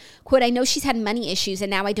behavior. Quote, I know she's had money issues and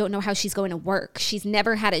now I don't know how she's going to work. She's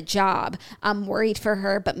never had a job. I'm worried for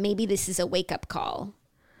her, but maybe this is a wake-up call.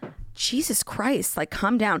 Jesus Christ, like,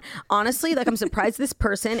 calm down. Honestly, like, I'm surprised this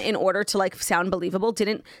person, in order to like sound believable,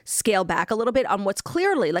 didn't scale back a little bit on what's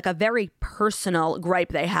clearly like a very personal gripe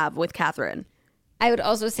they have with Catherine. I would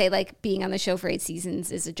also say, like, being on the show for 8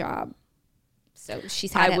 seasons is a job. So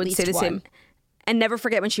she's had at least one. I would say the same. And never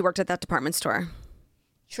forget when she worked at that department store.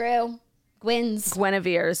 True. Gwen's,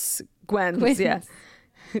 Gwyn's. yeah.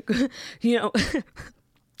 You know,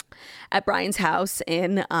 at Brian's house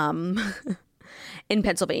in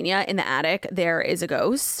Pennsylvania, in the attic, there is a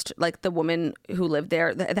ghost. Like the woman who lived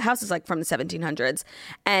there, the house is like from the 1700s.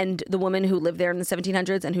 And the woman who lived there in the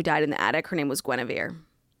 1700s and who died in the attic, her name was Guinevere.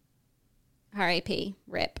 R.I.P.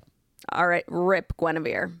 Rip. All right. Rip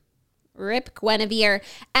Guinevere. Rip Guinevere.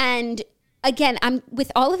 And again, I'm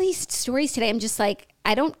with all of these stories today, I'm just like,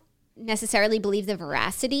 I don't necessarily believe the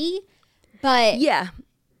veracity, but yeah,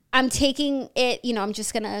 I'm taking it, you know, I'm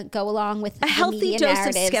just going to go along with a healthy dose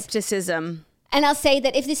narratives. of skepticism. And I'll say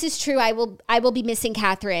that if this is true, I will be missing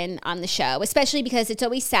Catherine on the show, especially because it's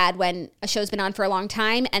always sad when a show's been on for a long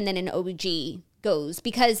time and then an OG goes,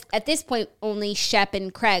 because at this point, only Shep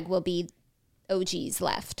and Craig will be OGs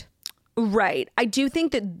left. Right. I do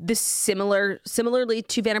think that this similarly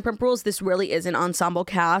to Vanderpump Rules, this really is an ensemble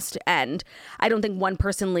cast, and I don't think one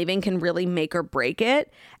person leaving can really make or break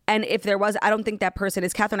it. And if there was, I don't think that person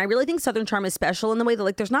is Catherine. I really think Southern Charm is special in the way that,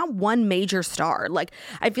 like, there's not one major star. Like,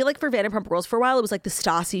 I feel like for Vanderpump Rules for a while, it was like the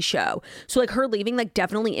Stassi show. So, like, her leaving, like,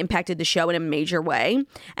 definitely impacted the show in a major way.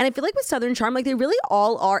 And I feel like with Southern Charm, like, they really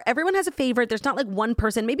all are. Everyone has a favorite. There's not, like, one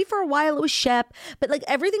person. Maybe for a while it was Shep, but, like,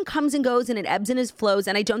 everything comes and goes and it ebbs and it flows.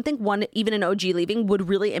 And I don't think even an OG leaving would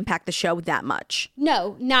really impact the show that much.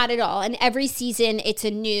 No, not at all. And every season, it's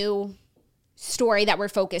a new story that we're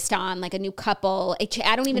focused on, like a new couple. I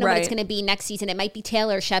don't even know what it's going to be next season. It might be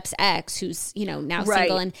Taylor, Shep's ex, who's, you know, now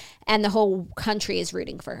single, and the whole country is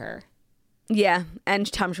rooting for her. Yeah,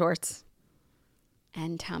 and Tom Schwartz.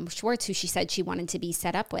 And Tom Schwartz, who she said she wanted to be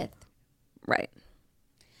set up with. Right.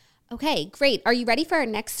 Okay, great. Are you ready for our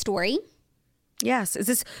next story? Yes. Is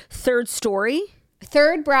this third story?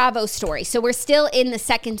 Third Bravo story. So we're still in the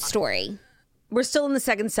second story. We're still in the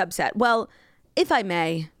second subset. Well, if I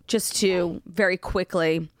may, just to very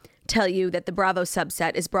quickly tell you that the Bravo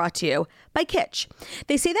subset is brought to you by Kitsch.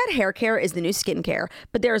 They say that hair care is the new skincare,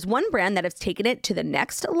 but there is one brand that has taken it to the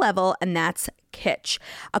next level, and that's Kitsch.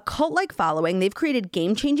 A cult-like following, they've created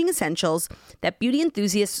game-changing essentials that beauty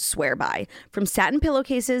enthusiasts swear by. From satin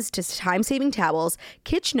pillowcases to time-saving towels,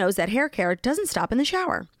 Kitsch knows that hair care doesn't stop in the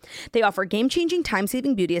shower. They offer game-changing,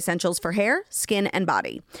 time-saving beauty essentials for hair, skin, and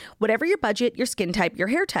body. Whatever your budget, your skin type, your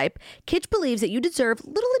hair type, Kitsch believes that you deserve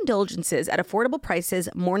little indulgences at affordable prices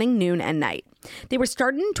morning, noon, and night. They were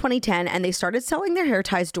started in 2010 and they started selling their hair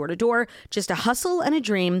ties door to door. Just a hustle and a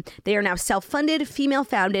dream. They are now self-funded,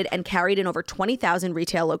 female-founded, and carried in over 20,000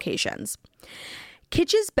 retail locations.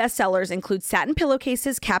 Kitsch's bestsellers include satin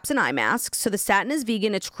pillowcases, caps, and eye masks. So the satin is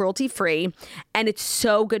vegan, it's cruelty-free, and it's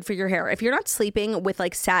so good for your hair. If you're not sleeping with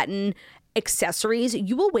like satin accessories,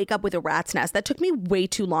 you will wake up with a rat's nest. That took me way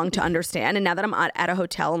too long to understand. And now that I'm at a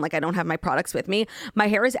hotel and like I don't have my products with me, my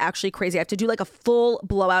hair is actually crazy. I have to do like a full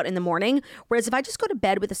blowout in the morning. Whereas if I just go to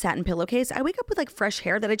bed with a satin pillowcase, I wake up with like fresh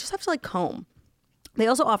hair that I just have to like comb. They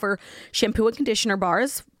also offer shampoo and conditioner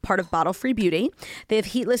bars, part of Bottle Free Beauty. They have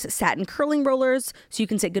heatless satin curling rollers, so you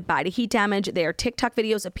can say goodbye to heat damage. They are TikTok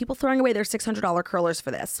videos of people throwing away their $600 curlers for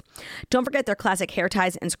this. Don't forget their classic hair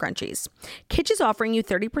ties and scrunchies. Kitsch is offering you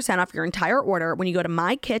 30% off your entire order when you go to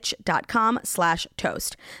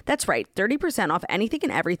mykitsch.com/toast. That's right, 30% off anything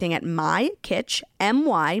and everything at mykitsch,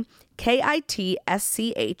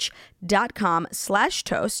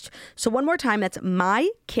 kitsch.com/toast. So one more time, that's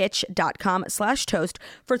mykitsch.com/toast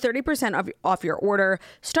for 30% off your order.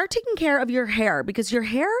 Start taking care of your hair because your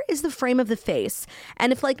hair is the frame of the face.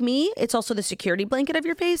 And if, like me, it's also the security blanket of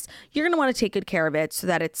your face, you're going to want to take good care of it so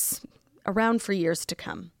that it's around for years to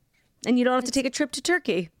come. And you don't have to take a trip to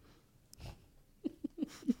Turkey.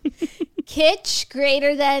 Kitsch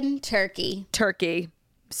greater than turkey. Turkey.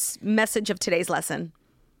 Message of today's lesson.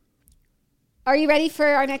 Are you ready for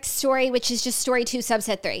our next story, which is just story 2,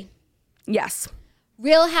 subset 3? Yes.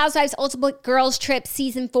 Real Housewives Ultimate Girls Trip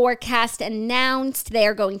Season 4 cast announced. They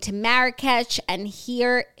are going to Marrakech, and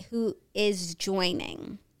here who is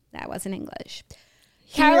joining. That wasn't English.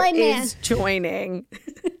 Caroline is joining.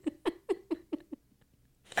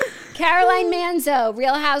 Caroline Manzo,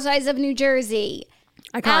 Real Housewives of New Jersey.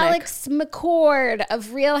 Iconic. Alex McCord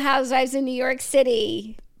of Real Housewives of New York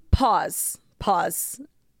City. Pause.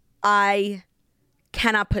 I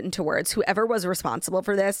cannot put into words. Whoever was responsible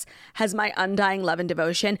for this has my undying love and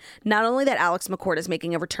devotion. Not only that Alex McCord is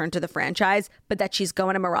making a return to the franchise, but that she's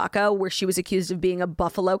going to Morocco where she was accused of being a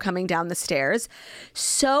buffalo coming down the stairs.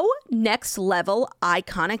 So next level,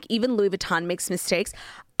 iconic. Even Louis Vuitton makes mistakes.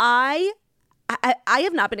 I I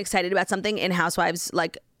have not been excited about something in Housewives,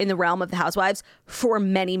 like in the realm of the Housewives, for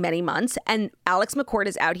many, many months. And Alex McCord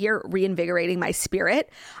is out here reinvigorating my spirit.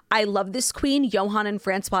 I love this queen, Johan and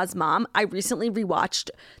Francois's mom. I recently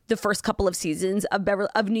rewatched the first couple of seasons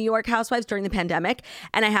of New York Housewives during the pandemic.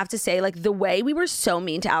 And I have to say, like, the way we were so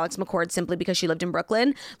mean to Alex McCord simply because she lived in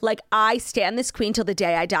Brooklyn, like, I stand this queen till the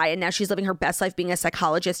day I die. And now she's living her best life being a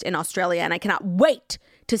psychologist in Australia. And I cannot wait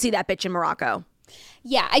to see that bitch in Morocco.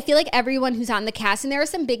 Yeah, I feel like everyone who's on the cast, and there are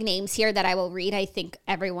some big names here that I will read. I think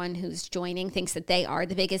everyone who's joining thinks that they are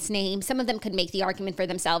the biggest name. Some of them could make the argument for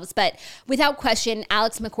themselves, but without question,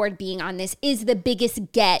 Alex McCord being on this is the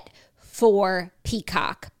biggest get for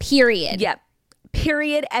Peacock, period. Yep.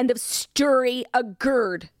 Period. End of story.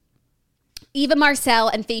 Agreed. Eva Marcel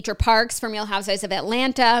and Phaedra Parks from Real Housewives of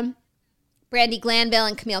Atlanta. Brandi Glanville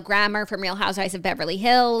and Camille Grammer from Real Housewives of Beverly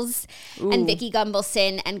Hills. Ooh. And Vicky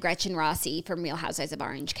Gumbelson and Gretchen Rossi from Real Housewives of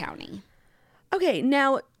Orange County. Okay,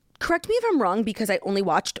 now, correct me if I'm wrong because I only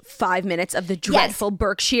watched 5 minutes of the dreadful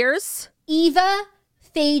Berkshires. Eva,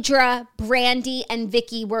 Phaedra, Brandi, and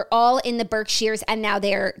Vicky were all in the Berkshires, and now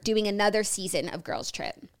they're doing another season of Girls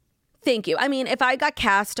Trip. Thank you. I mean, if I got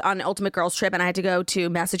cast on Ultimate Girls Trip and I had to go to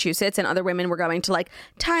Massachusetts and other women were going to like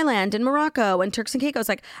Thailand and Morocco and Turks and Caicos,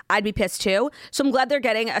 like I'd be pissed too. So I'm glad they're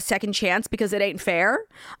getting a second chance because it ain't fair.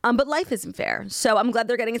 But life isn't fair. So I'm glad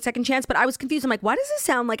they're getting a second chance. But I was confused. I'm like, why does this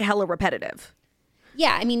sound like hella repetitive?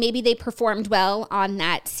 Yeah, I mean, maybe they performed well on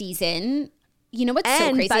that season. You know what's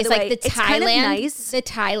so crazy? It's like the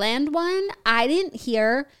Thailand one. I didn't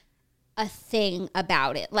hear a thing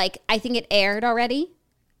about it. Like, I think it aired already.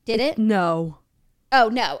 Did it? No. Oh,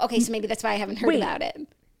 no. Okay, so maybe that's why I haven't heard about it.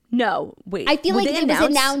 No, wait. I feel like it was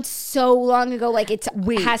announced so long ago, like it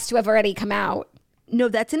has to have already come out. No,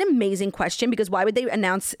 that's an amazing question because why would they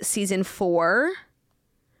announce season 4?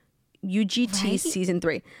 UGT season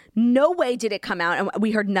 3. No way did it come out and we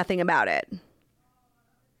heard nothing about it.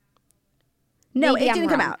 No, maybe it didn't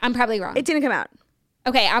come out. I'm probably wrong. It didn't come out.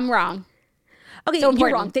 Okay, I'm wrong. Okay, so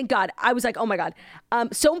you're wrong. Thank God. I was like, oh my God.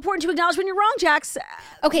 So important to acknowledge when you're wrong, Jax.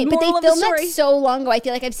 Okay, but they filmed that so long ago. I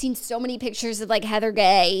feel like I've seen so many pictures of like Heather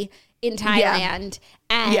Gay in Thailand.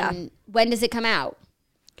 Yeah. And when does it come out?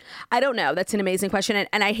 I don't know. That's an amazing question.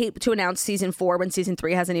 And I hate to announce season 4 when season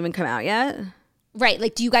 3 hasn't even come out yet. Right.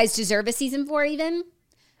 Like, do you guys deserve a season 4 even?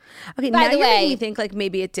 Okay, by the way, making me think like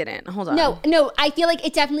maybe it didn't. Hold on. No, I feel like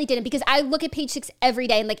it definitely didn't because I look at Page 6 every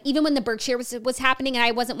day and like even when the Berkshire was happening and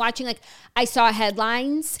I wasn't watching, like I saw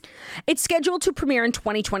headlines. It's scheduled to premiere in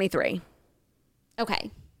 2023.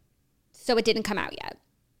 Okay. So it didn't come out yet.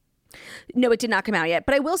 No, it did not come out yet.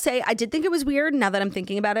 But I will say I did think it was weird now that I'm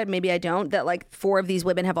thinking about it. Maybe I don't. That like 4 of these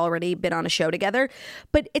women have already been on a show together.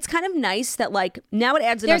 But it's kind of nice that like now it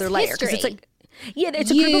adds another layer. Because it's like, yeah, it's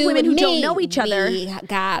a group of women who don't know each other. We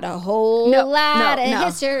got a whole lot of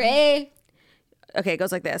history. Okay, it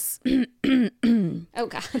goes like this. Oh,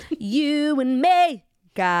 God. You and me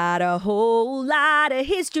got a whole lot of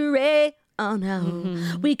history. Oh, no.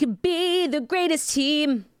 Mm-hmm. We could be the greatest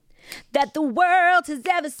team that the world has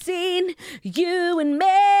ever seen. You and me.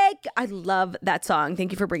 I love that song.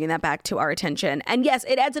 Thank you for bringing that back to our attention. And yes,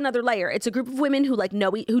 it adds another layer. It's a group of women who like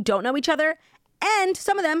who don't know each other, and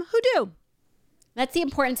some of them who do. That's the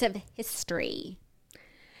importance of history.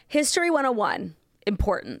 History 101.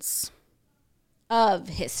 Importance of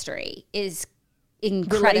history is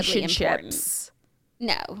incredibly important.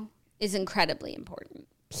 No, is incredibly important.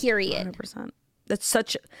 Period. 100%. That's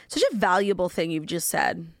such a valuable thing you've just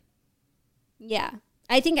said. Yeah.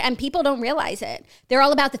 I think, and people don't realize it. They're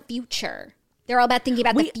all about the future. They're all about thinking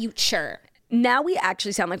about the future. Now we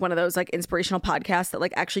actually sound like one of those like inspirational podcasts that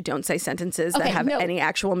like actually don't say sentences that have any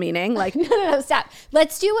actual meaning. Like, no, stop.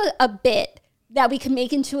 Let's do a bit that we can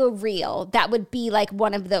make into a reel that would be like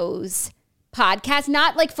one of those podcasts,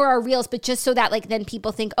 not like for our reels, but just so that like then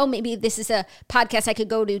people think, oh, maybe this is a podcast I could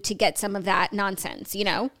go to get some of that nonsense, you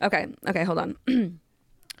know? Okay, hold on.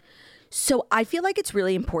 So I feel like it's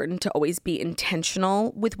really important to always be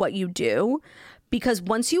intentional with what you do because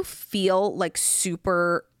once you feel like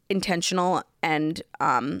super intentional and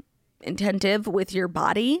attentive with your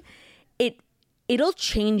body, it'll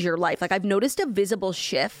change your life. Like I've noticed a visible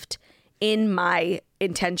shift in my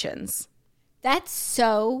intentions. That's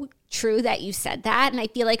so true that you said that. And I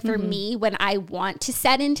feel like for me, when I want to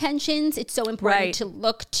set intentions, it's so important to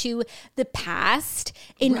look to the past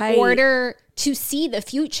in order to see the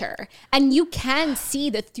future. And you can see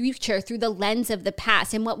the future through the lens of the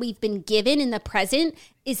past. And what we've been given in the present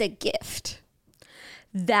is a gift.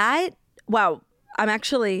 Wow. I'm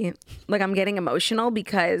actually like, I'm getting emotional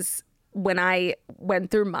because when I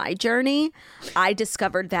went through my journey, I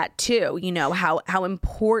discovered that too, you know, how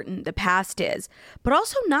important the past is, but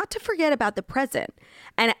also not to forget about the present.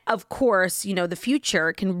 And of course, you know, the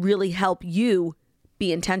future can really help you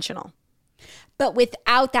be intentional. But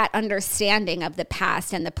without that understanding of the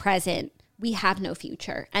past and the present, we have no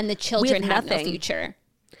future, and the children have no future.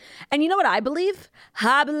 And you know what I believe?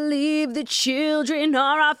 I believe the children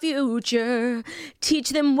are our future. Teach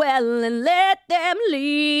them well and let them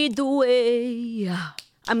lead the way.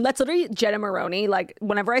 That's literally Jenna Maroney. Like,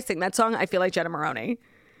 whenever I sing that song, I feel like Jenna Maroney.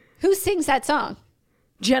 Who sings that song?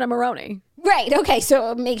 Jenna Maroney. Right. Okay.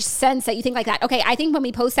 So it makes sense that you think like that. Okay. I think when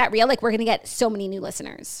we post that reel, like, we're going to get so many new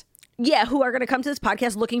listeners. Yeah, who are going to come to this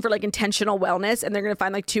podcast looking for like intentional wellness, and they're going to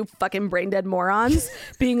find like two fucking brain dead morons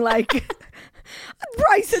being like,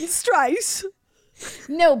 Bryson Strice.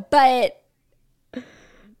 No, but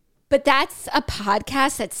that's a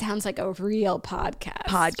podcast that sounds like a real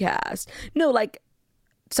podcast. No, like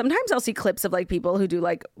sometimes I'll see clips of like people who do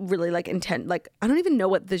like really like intent, like I don't even know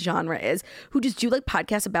what the genre is, who just do like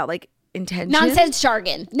podcasts about like intention. Nonsense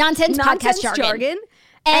podcast jargon.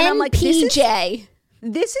 And I'm like, PJ.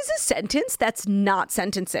 This is a sentence that's not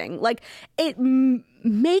sentencing. Like, it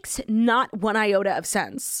makes not one iota of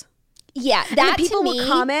sense. Yeah, that people to me, will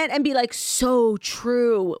comment and be like, so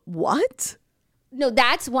true. What? No,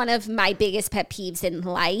 that's one of my biggest pet peeves in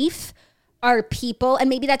life are people, and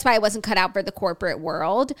maybe that's why I wasn't cut out for the corporate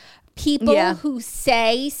world, people who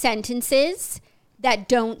say sentences that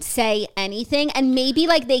don't say anything. And maybe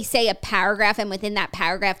like they say a paragraph, and within that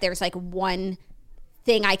paragraph, there's like one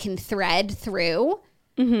thing I can thread through.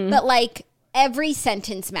 Mm-hmm. But like every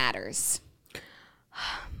sentence matters.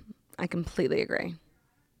 I completely agree.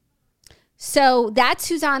 So that's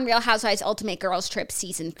who's on Real Housewives Ultimate Girls Trip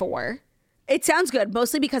season 4. It sounds good,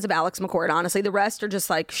 mostly because of Alex McCord, honestly. The rest are just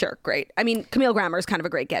like, sure, great. I mean, Camille Grammer is kind of a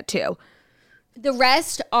great get too. The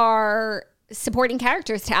rest are supporting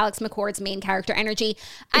characters to Alex McCord's main character energy.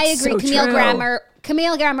 I agree. So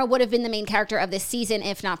Camille Grammer would have been the main character of this season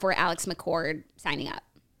if not for Alex McCord signing up.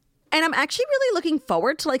 And I'm actually really looking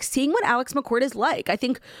forward to like seeing what Alex McCord is like. I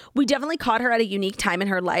think we definitely caught her at a unique time in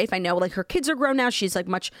her life. I know like her kids are grown now. She's like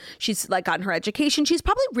gotten her education. She's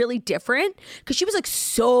probably really different because she was like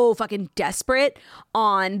so fucking desperate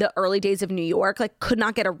on the early days of New York, like could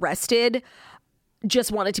not get arrested,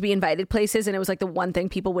 just wanted to be invited places. And it was like the one thing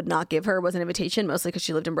people would not give her was an invitation, mostly because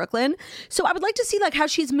she lived in Brooklyn. So I would like to see like how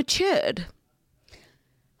she's matured.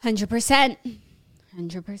 100%.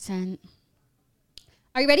 100%.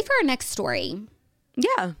 Are you ready for our next story?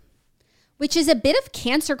 Yeah. Which is a bit of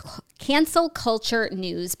cancel culture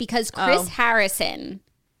news because Chris Harrison.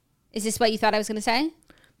 Is this what you thought I was going to say?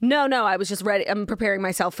 No, I was just ready. I'm preparing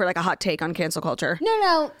myself for like a hot take on cancel culture.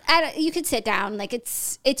 No. You could sit down. Like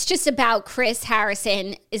it's just about Chris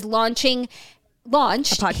Harrison is launched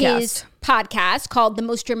his podcast called The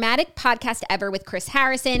Most Dramatic Podcast Ever with Chris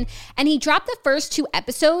Harrison. And he dropped the first 2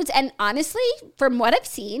 episodes. And honestly, from what I've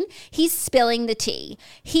seen, he's spilling the tea.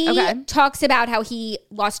 He talks about how he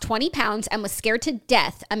lost 20 pounds and was scared to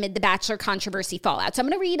death amid the Bachelor controversy fallout. So I'm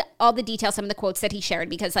going to read all the details, some of the quotes that he shared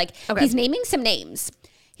because he's naming some names.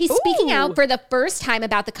 He's speaking out for the first time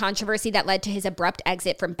about the controversy that led to his abrupt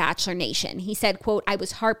exit from Bachelor Nation. He said, quote, "I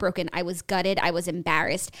was heartbroken. I was gutted. I was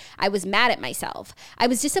embarrassed. I was mad at myself. I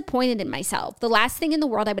was disappointed in myself. The last thing in the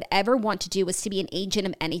world I would ever want to do was to be an agent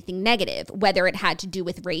of anything negative, whether it had to do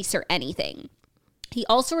with race or anything." He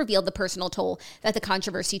also revealed the personal toll that the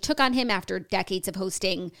controversy took on him after decades of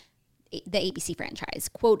hosting the ABC franchise.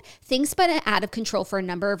 Quote, "Things spun out of control for a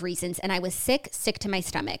number of reasons, and I was sick to my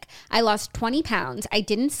stomach. I lost 20 pounds. I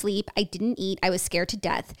didn't sleep. I didn't eat. I was scared to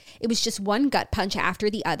death. It was just one gut punch after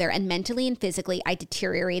the other, and mentally and physically, I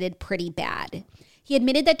deteriorated pretty bad." He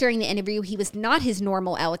admitted that during the interview, he was not his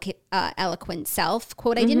normal eloquent self.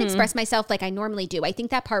 Quote, "I didn't express myself like I normally do. I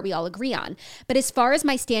think that part we all agree on. But as far as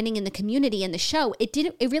my standing in the community and the show, it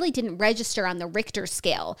really didn't register on the Richter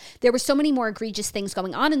scale. There were so many more egregious things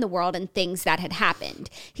going on in the world and things that had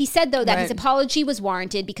happened." He said, though, that his apology was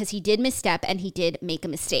warranted because he did misstep and he did make a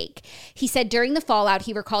mistake. He said during the fallout,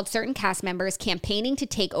 he recalled certain cast members campaigning to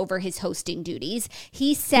take over his hosting duties.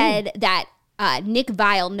 He said that Nick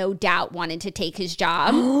Viall, no doubt, wanted to take his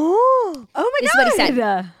job. Oh my God. This is what he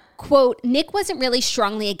said. quote, Nick wasn't really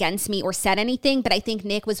strongly against me or said anything, but I think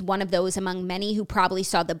Nick was one of those among many who probably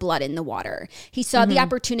saw the blood in the water. He saw the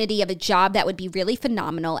opportunity of a job that would be really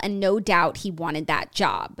phenomenal, and no doubt he wanted that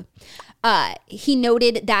job. He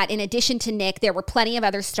noted that in addition to Nick, there were plenty of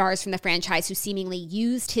other stars from the franchise who seemingly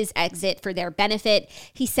used his exit for their benefit.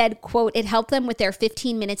 He said, quote, it helped them with their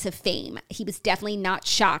 15 minutes of fame. He was definitely not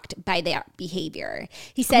shocked by their behavior.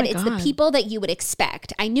 He said, it's the people that you would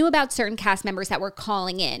expect. I knew about certain cast members that were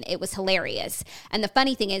calling in. It was hilarious. And the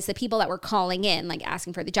funny thing is the people that were calling in, like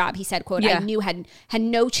asking for the job, he said, quote, I knew had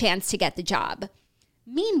no chance to get the job.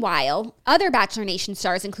 Meanwhile, other Bachelor Nation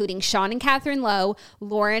stars, including Sean and Catherine Lowe,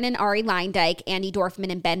 Lauren and Ari Leindyke, Andy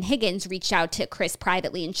Dorfman, and Ben Higgins, reached out to Chris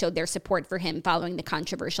privately and showed their support for him following the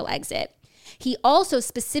controversial exit. He also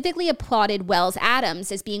specifically applauded Wells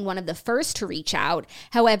Adams as being one of the first to reach out.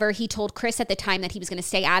 However, he told Chris at the time that he was going to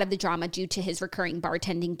stay out of the drama due to his recurring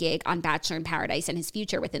bartending gig on Bachelor in Paradise and his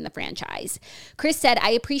future within the franchise. Chris said,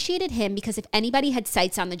 I appreciated him because if anybody had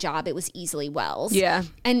sights on the job, it was easily Wells. Yeah.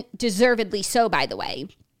 And deservedly so, by the way.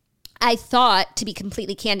 I thought, to be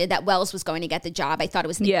completely candid, that Wells was going to get the job. I thought it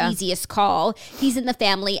was the easiest call. He's in the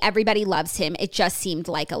family. Everybody loves him. It just seemed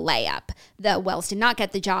like a layup. The Wells did not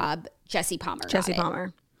get the job. Jesse Palmer got it.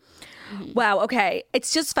 Mm-hmm. Wow. Okay.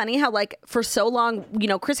 It's just funny how, like, for so long, you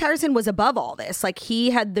know, Chris Harrison was above all this. Like, he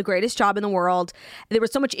had the greatest job in the world. There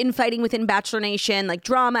was so much infighting within Bachelor Nation, like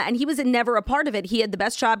drama, and he was never a part of it. He had the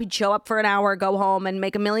best job. He'd show up for an hour, go home, and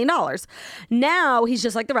make $1 million. Now he's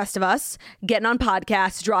just like the rest of us, getting on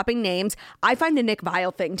podcasts, dropping names. I find the Nick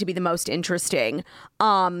Viall thing to be the most interesting.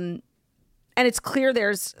 And it's clear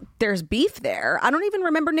there's beef there. I don't even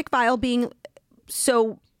remember Nick Viall being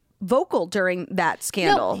so vocal during that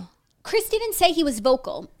scandal. No. Chris didn't say he was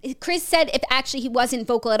vocal. Chris said if actually he wasn't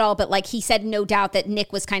vocal at all, but like he said no doubt that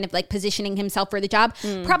Nick was kind of like positioning himself for the job,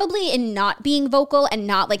 probably in not being vocal and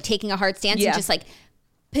not like taking a hard stance and just like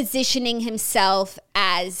positioning himself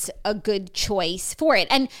as a good choice for it.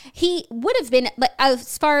 And he would have been, like,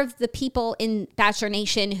 as far as the people in Bachelor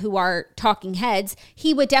Nation who are talking heads,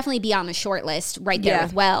 he would definitely be on the short list right there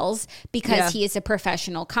with Wells because he is a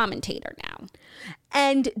professional commentator now.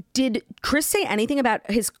 And did Chris say anything about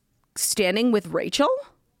his standing with Rachel?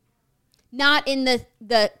 Not in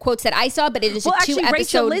the quotes that I saw, but it is a two-episode...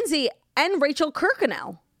 Rachel Lindsay and Rachel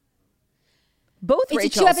Kirkconnell. Both Rachels.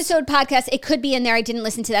 It's a 2-episode podcast. It could be in there. I didn't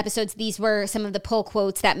listen to the episodes. These were some of the pull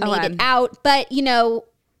quotes that made it out. But, you know,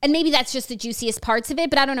 and maybe that's just the juiciest parts of it.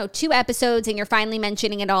 But I don't know, 2 episodes and you're finally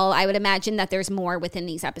mentioning it all. I would imagine that there's more within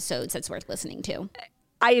these episodes that's worth listening to.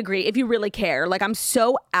 I agree. If you really care. Like, I'm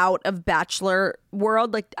so out of Bachelor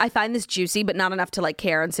world. Like, I find this juicy, but not enough to like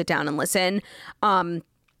care and sit down and listen.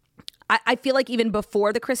 I feel like even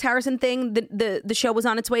before the Chris Harrison thing, the show was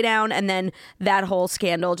on its way down. And then that whole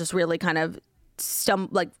scandal just really kind of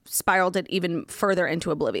spiraled it even further into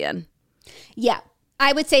oblivion. Yeah.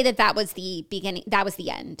 I would say that was the beginning. That was the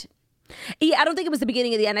end. Yeah, I don't think it was the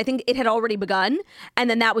beginning of the end. I think it had already begun. And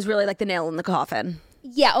then that was really like the nail in the coffin.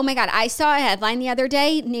 Yeah. Oh my God. I saw a headline the other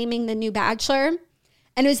day naming the new Bachelor.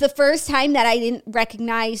 And it was the first time that I didn't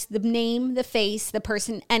recognize the name, the face, the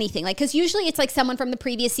person, anything. Like, because usually it's like someone from the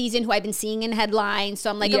previous season who I've been seeing in headlines. So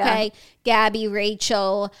I'm like, okay, Gabby,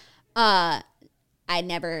 Rachel. I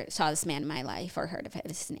never saw this man in my life or heard of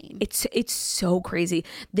his name. It's so crazy.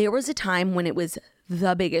 There was a time when it was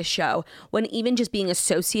the biggest show, when even just being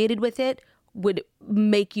associated with it would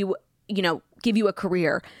make you, you know, give you a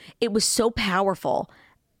career. It was so powerful.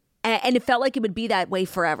 And it felt like it would be that way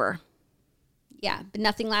forever. Yeah, but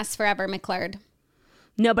nothing lasts forever, McClurd.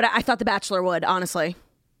 No, but I thought The Bachelor would, honestly.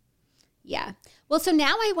 Yeah. Well, so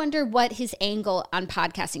now I wonder what his angle on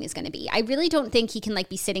podcasting is going to be. I really don't think he can like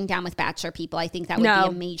be sitting down with Bachelor people. I think that would be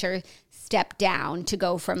a major step down to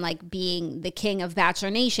go from like being the king of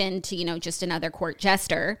Bachelor Nation to, you know, just another court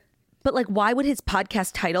jester. But like, why would his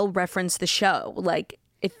podcast title reference the show? Like,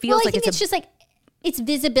 it feels like it's just like, it's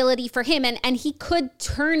visibility for him. And he could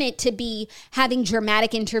turn it to be having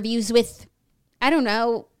dramatic interviews with, I don't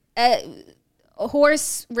know,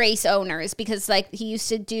 horse race owners, because like he used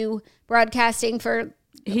to do broadcasting for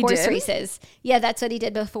horse races. Yeah, that's what he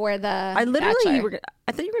did before the I thought you were going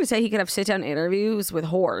to say he could have sit-down interviews with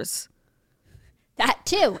whores. That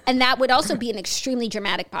too. And that would also be an extremely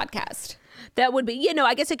dramatic podcast. That would be, you know,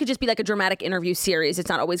 I guess it could just be like a dramatic interview series. It's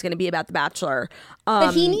not always going to be about The Bachelor.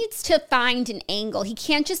 But he needs to find an angle. He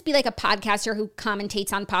can't just be like a podcaster who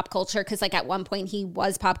commentates on pop culture, because like at one point he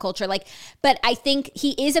was pop culture. Like, but I think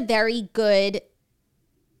he is a very good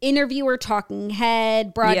interviewer, talking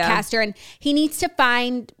head, broadcaster, and he needs to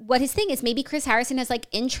find what his thing is. Maybe Chris Harrison has like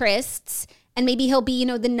interests, and maybe he'll be, you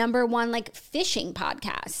know, the #1 like fishing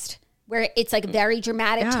podcast where it's like very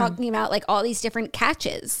dramatic, talking about like all these different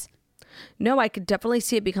catches. No, I could definitely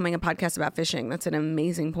see it becoming a podcast about fishing. That's an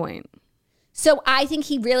amazing point. So I think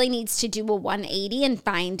he really needs to do a 180 and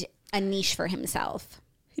find a niche for himself.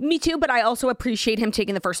 Me too, but I also appreciate him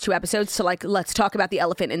taking the first 2 episodes to like, let's talk about the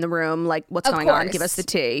elephant in the room, like what's going on, give us the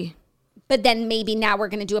tea. But then maybe now we're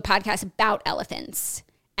going to do a podcast about elephants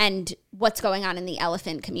and what's going on in the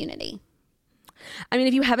elephant community. I mean,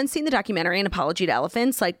 if you haven't seen the documentary An Apology to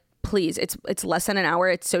Elephants, like, please, it's less than an hour.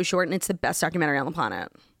 It's so short, and it's the best documentary on the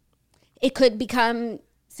planet. It could become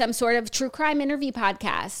some sort of true crime interview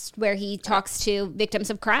podcast where he talks to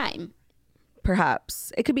victims of crime.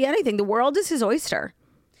 Perhaps. It could be anything. The world is his oyster.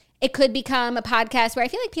 It could become a podcast where I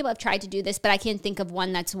feel like people have tried to do this, but I can't think of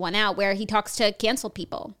one that's won out, where he talks to canceled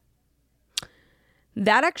people.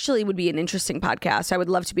 That actually would be an interesting podcast. I would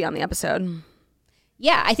love to be on the episode.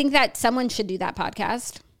 Yeah, I think that someone should do that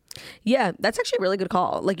podcast. Yeah, that's actually a really good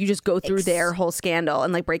call. Like, you just go through their whole scandal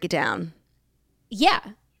and like break it down. Yeah,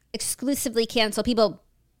 exclusively cancel people,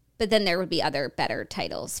 but then there would be other better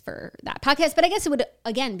titles for that podcast. But I guess it would,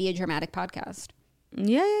 again, be a dramatic podcast.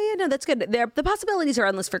 Yeah. No, that's good. The possibilities are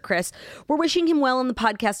endless for Chris. We're wishing him well in the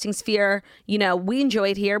podcasting sphere. You know, we enjoy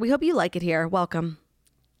it here. We hope you like it here. Welcome.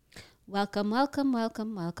 Welcome to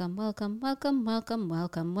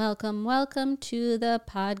the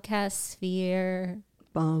podcast sphere.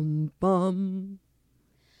 Bum, bum.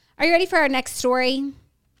 Are you ready for our next story?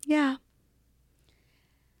 Yeah.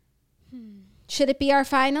 Should it be our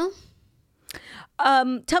final? Tell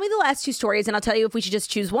me the last 2 stories and I'll tell you if we should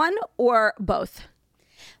just choose one or both.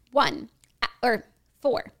 4.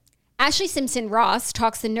 Ashley Simpson Ross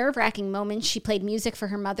talks the nerve-wracking moments she played music for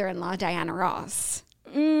her mother-in-law, Diana Ross.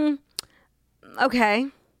 Okay.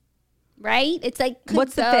 Right? It's like,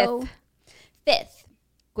 what's the 5th?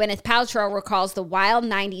 Gwyneth Paltrow recalls the wild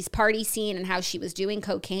 90s party scene and how she was doing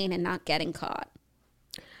cocaine and not getting caught.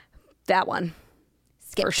 That one.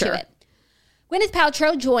 Skip for sure. to it. Gwyneth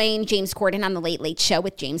Paltrow joined James Corden on The Late Late Show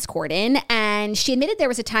with James Corden, and she admitted there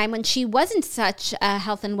was a time when she wasn't such a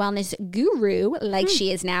health and wellness guru like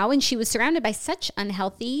she is now, and she was surrounded by such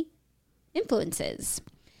unhealthy influences.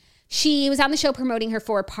 She was on the show promoting her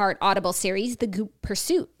 4-part Audible series, The Goop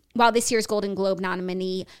Pursuit, while this year's Golden Globe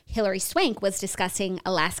nominee Hilary Swank was discussing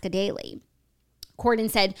Alaska Daily.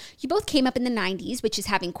 Corden said, "You both came up in the 90s, which is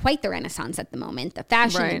having quite the renaissance at the moment. The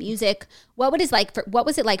fashion, the music. What was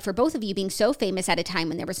it like for both of you being so famous at a time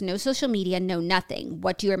when there was no social media, no nothing?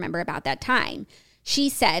 What do you remember about that time?" She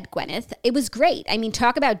said, Gwyneth, "It was great. I mean,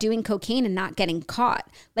 talk about doing cocaine and not getting caught.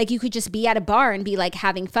 Like, you could just be at a bar and be like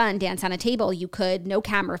having fun, dance on a table. You could, no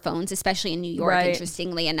camera phones, especially in New York,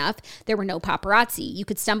 interestingly enough. There were no paparazzi. You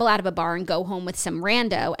could stumble out of a bar and go home with some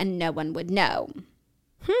rando and no one would know."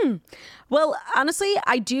 Well, honestly,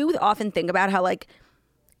 I do often think about how, like,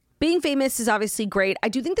 being famous is obviously great. I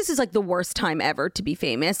do think this is like the worst time ever to be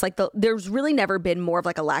famous. Like, there's really never been more of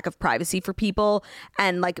like a lack of privacy for people,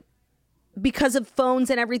 and like because of phones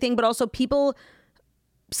and everything, but also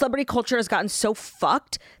celebrity culture has gotten so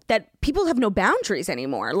fucked that people have no boundaries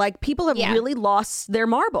anymore. Like, people have really lost their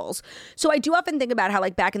marbles. So I do often think about how,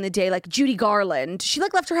 like, back in the day, like Judy Garland, she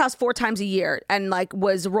like left her house 4 times a year and like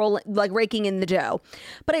was raking in the dough.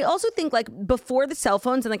 But I also think, like, before the cell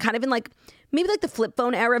phones and like kind of in like maybe like the flip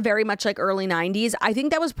phone era, very much like early 90s, I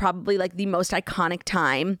think that was probably like the most iconic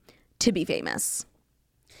time to be famous.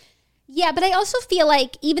 Yeah, but I also feel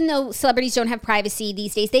like even though celebrities don't have privacy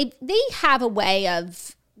these days, they have a way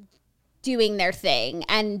of doing their thing.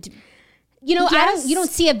 And, you know, you don't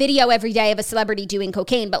see a video every day of a celebrity doing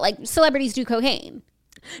cocaine, but like celebrities do cocaine.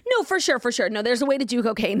 No, for sure. No, there's a way to do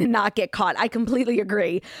cocaine and not get caught. I completely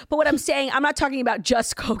agree. But what I'm saying, I'm not talking about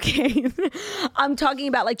just cocaine. I'm talking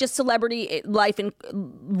about like just celebrity life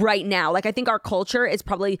right now. Like, I think our culture is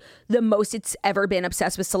probably the most it's ever been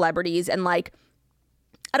obsessed with celebrities. And like,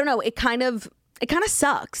 I don't know, it kind of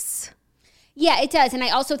sucks. Yeah, it does. And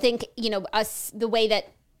I also think, you know, the way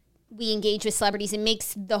that we engage with celebrities, it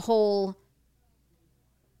makes the whole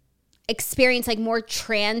experience like more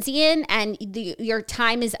transient, and your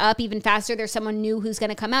time is up even faster. There's someone new who's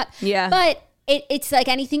going to come up. Yeah. But it's like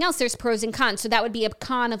anything else. There's pros and cons. So that would be a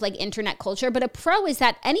con of like internet culture. But a pro is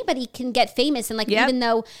that anybody can get famous. And like, even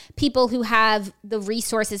though people who have the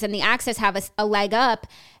resources and the access have a leg up,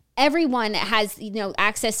 everyone has, you know,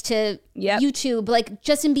 access to YouTube. Like,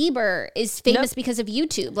 Justin Bieber is famous because of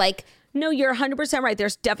YouTube. Like, no, you're 100% right.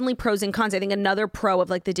 There's definitely pros and cons. I think another pro of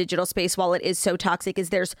like the digital space, while it is so toxic, is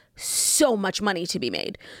there's so much money to be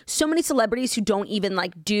made. So many celebrities who don't even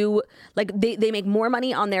like do, like, they make more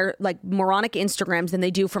money on their like moronic Instagrams than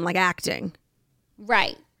they do from like acting.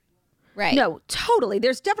 Right. Right. No, totally.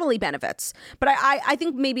 There's definitely benefits. But I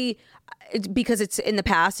think maybe it's because it's in the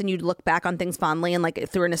past and you look back on things fondly and like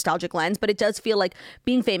through a nostalgic lens. But it does feel like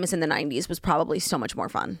being famous in the 90s was probably so much more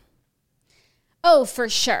fun. Oh, for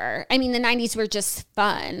sure. I mean, the 90s were just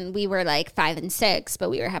fun. We were like 5 and 6, but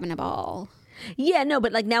we were having a ball. Yeah, no,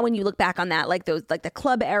 but like now when you look back on that, like those, like the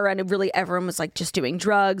club era, and it really everyone was like just doing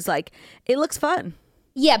drugs, like it looks fun.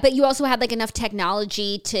 Yeah, but you also had like enough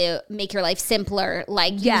technology to make your life simpler.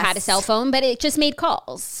 Like you had a cell phone, but it just made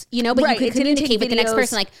calls, you know, but Right, you it could didn't take communicate with the next videos.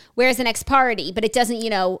 person, like, where's the next party? But it doesn't, you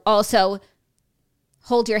know, also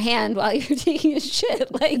hold your hand while you're taking a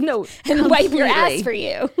shit, like, No, and wipe your ass completely. for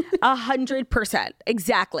you. 100%.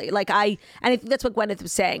 Exactly. Like and I think that's what Gwyneth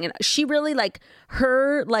was saying. And she really like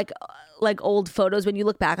her, like old photos, when you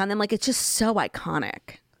look back on them, like it's just so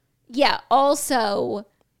iconic. Yeah. Also,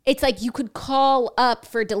 it's like you could call up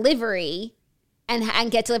for delivery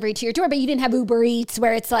and get delivery to your door, but you didn't have Uber Eats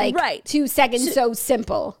where it's like Right. 2 seconds, so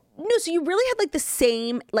simple. No, so you really had like the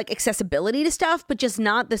same like accessibility to stuff, but just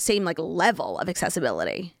not the same like level of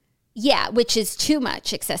accessibility. Yeah, which is too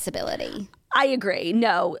much accessibility. I agree.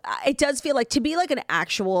 No, it does feel like to be like an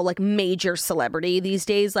actual like major celebrity these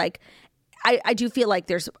days, like I do feel like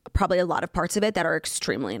there's probably a lot of parts of it that are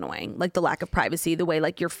extremely annoying, like the lack of privacy, the way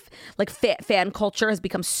like your fan culture has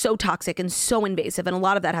become so toxic and so invasive, and a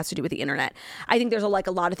lot of that has to do with the internet. I think there's a lot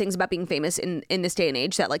of things about being famous in this day and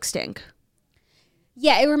age that like stink.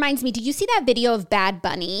 Yeah, it reminds me. Did you see that video of Bad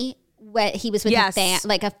Bunny? Where he was with Yes. a fan,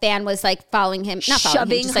 like a fan was like following him, not following him,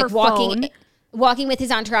 Shoving just her like walking, phone. walking with his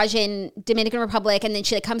entourage in Dominican Republic, and then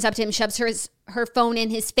she like comes up to him, shoves her phone in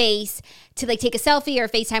his face to like take a selfie or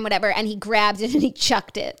FaceTime, whatever, and he grabbed it and he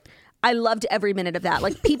chucked it. I loved every minute of that.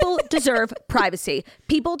 Like people deserve privacy.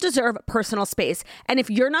 People deserve personal space. And if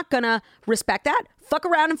you're not gonna respect that, fuck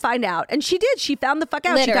around and find out. And she did. She found the fuck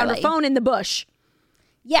out. She found her Literally. phone in the bush.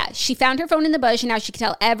 Yeah, she found her phone in the bush, and now she can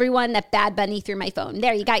tell everyone that Bad Bunny threw my phone.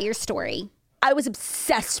 There, you got your story. I was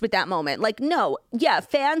obsessed with that moment. Like, no, yeah,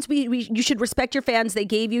 fans, you should respect your fans. They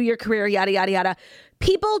gave you your career, yada, yada, yada.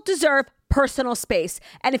 People deserve personal space.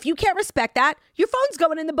 And if you can't respect that, your phone's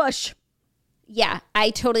going in the bush. Yeah,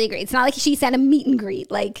 I totally agree. It's not like she sent a meet and greet.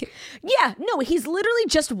 Like, Yeah, no, he's literally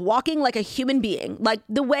just walking like a human being. Like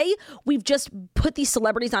the way we've just put these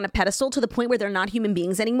celebrities on a pedestal to the point where they're not human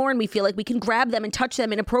beings anymore, and we feel like we can grab them and touch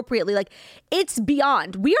them inappropriately. Like it's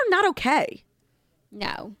beyond. We are not okay.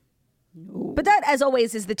 no. But that, as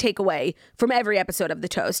always, is the takeaway from every episode of The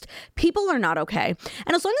Toast. People are not okay.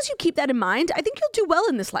 And as long as you keep that in mind, I think you'll do well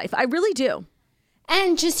in this life. I really do.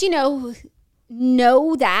 And just, you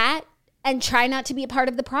know that and try not to be a part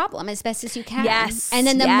of the problem as best as you can. Yes, And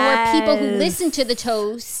then the more people who yes. listen to The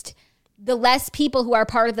Toast, the less people who are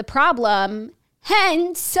part of the problem.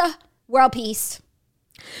 Hence, world peace.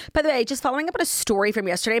 By the way, just following up on a story from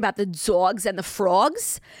yesterday about the Dawgs and the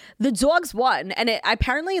Frawgs. The Dawgs won, and it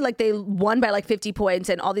apparently like they won by like 50 points,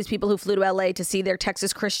 and all these people who flew to LA to see their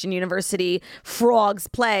Texas Christian University Frawgs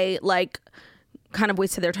play like kind of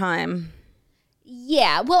wasted their time.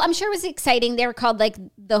 Yeah, well, I'm sure it was exciting. They were called like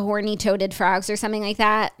the horny toaded frogs or something like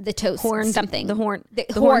that. The toast Horned something. the horn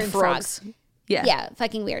horned frogs. Yeah. Yeah,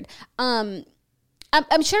 fucking weird.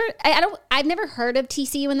 I'm sure I've never heard of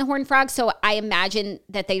TCU and the Horned Frogs, so I imagine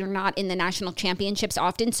that they are not in the national championships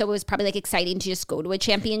often. So it was probably like exciting to just go to a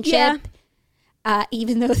championship,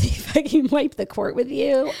 even though they fucking wipe the court with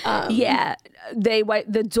you. Yeah,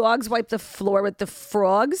 the Dawgs wipe the floor with the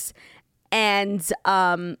Frawgs, and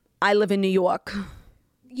I live in New York.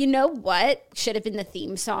 You know what should have been the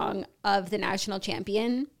theme song of the national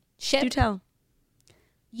championship? Do tell.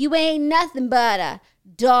 You ain't nothing but a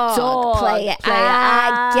dog player. player.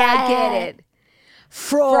 I get it.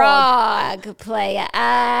 Frog player.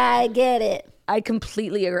 I get it. I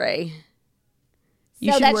completely agree.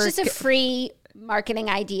 So that's just a free marketing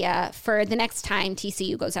idea for the next time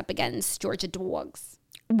TCU goes up against Georgia Dawgs.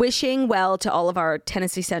 Wishing well to all of our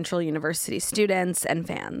Tennessee Central University students and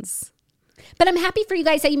fans. But I'm happy for you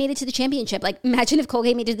guys that you made it to the championship. Like, imagine if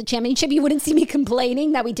Colgate made it to the championship, you wouldn't see me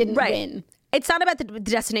complaining that we didn't win. It's not about the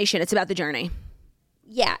destination. It's about the journey.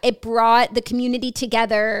 Yeah, it brought the community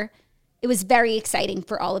together. It was very exciting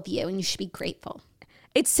for all of you, and you should be grateful.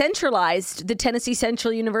 It centralized the Tennessee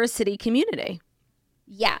Central University community.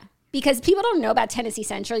 Yeah, because people don't know about Tennessee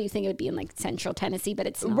Central. You think it would be in like Central Tennessee, but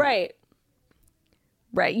it's not. Right.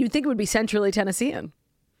 You'd think it would be centrally Tennessean.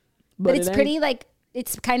 But it's it ain't. pretty like,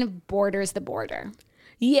 it's kind of borders the border.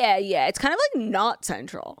 Yeah. It's kind of like not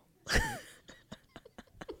central.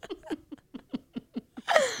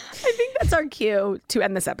 I think that's our cue to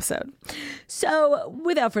end this episode. So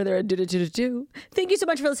without further ado, thank you so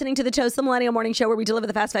much for listening to the Toast, the Millennial Morning Show, where we deliver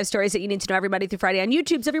the fast 5 stories that you need to know every Monday through Friday on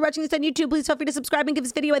YouTube. So if you're watching this on YouTube, please feel free to subscribe and give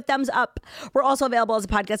this video a thumbs up. We're also available as a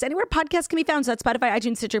podcast anywhere podcasts can be found. So that's Spotify,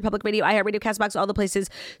 iTunes, Stitcher, Public Radio, iHeartRadio, CastBox, all the places.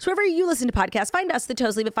 So wherever you listen to podcasts, find us, the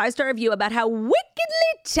Toast, leave a 5-star review about how wickedly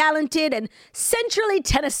talented and centrally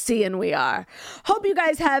Tennessean we are. Hope you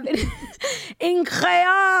guys have an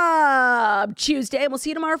incroyable Tuesday, and we'll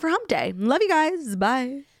see you tomorrow for Hump Day. Love you guys.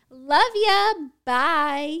 Bye. Love ya.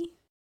 Bye.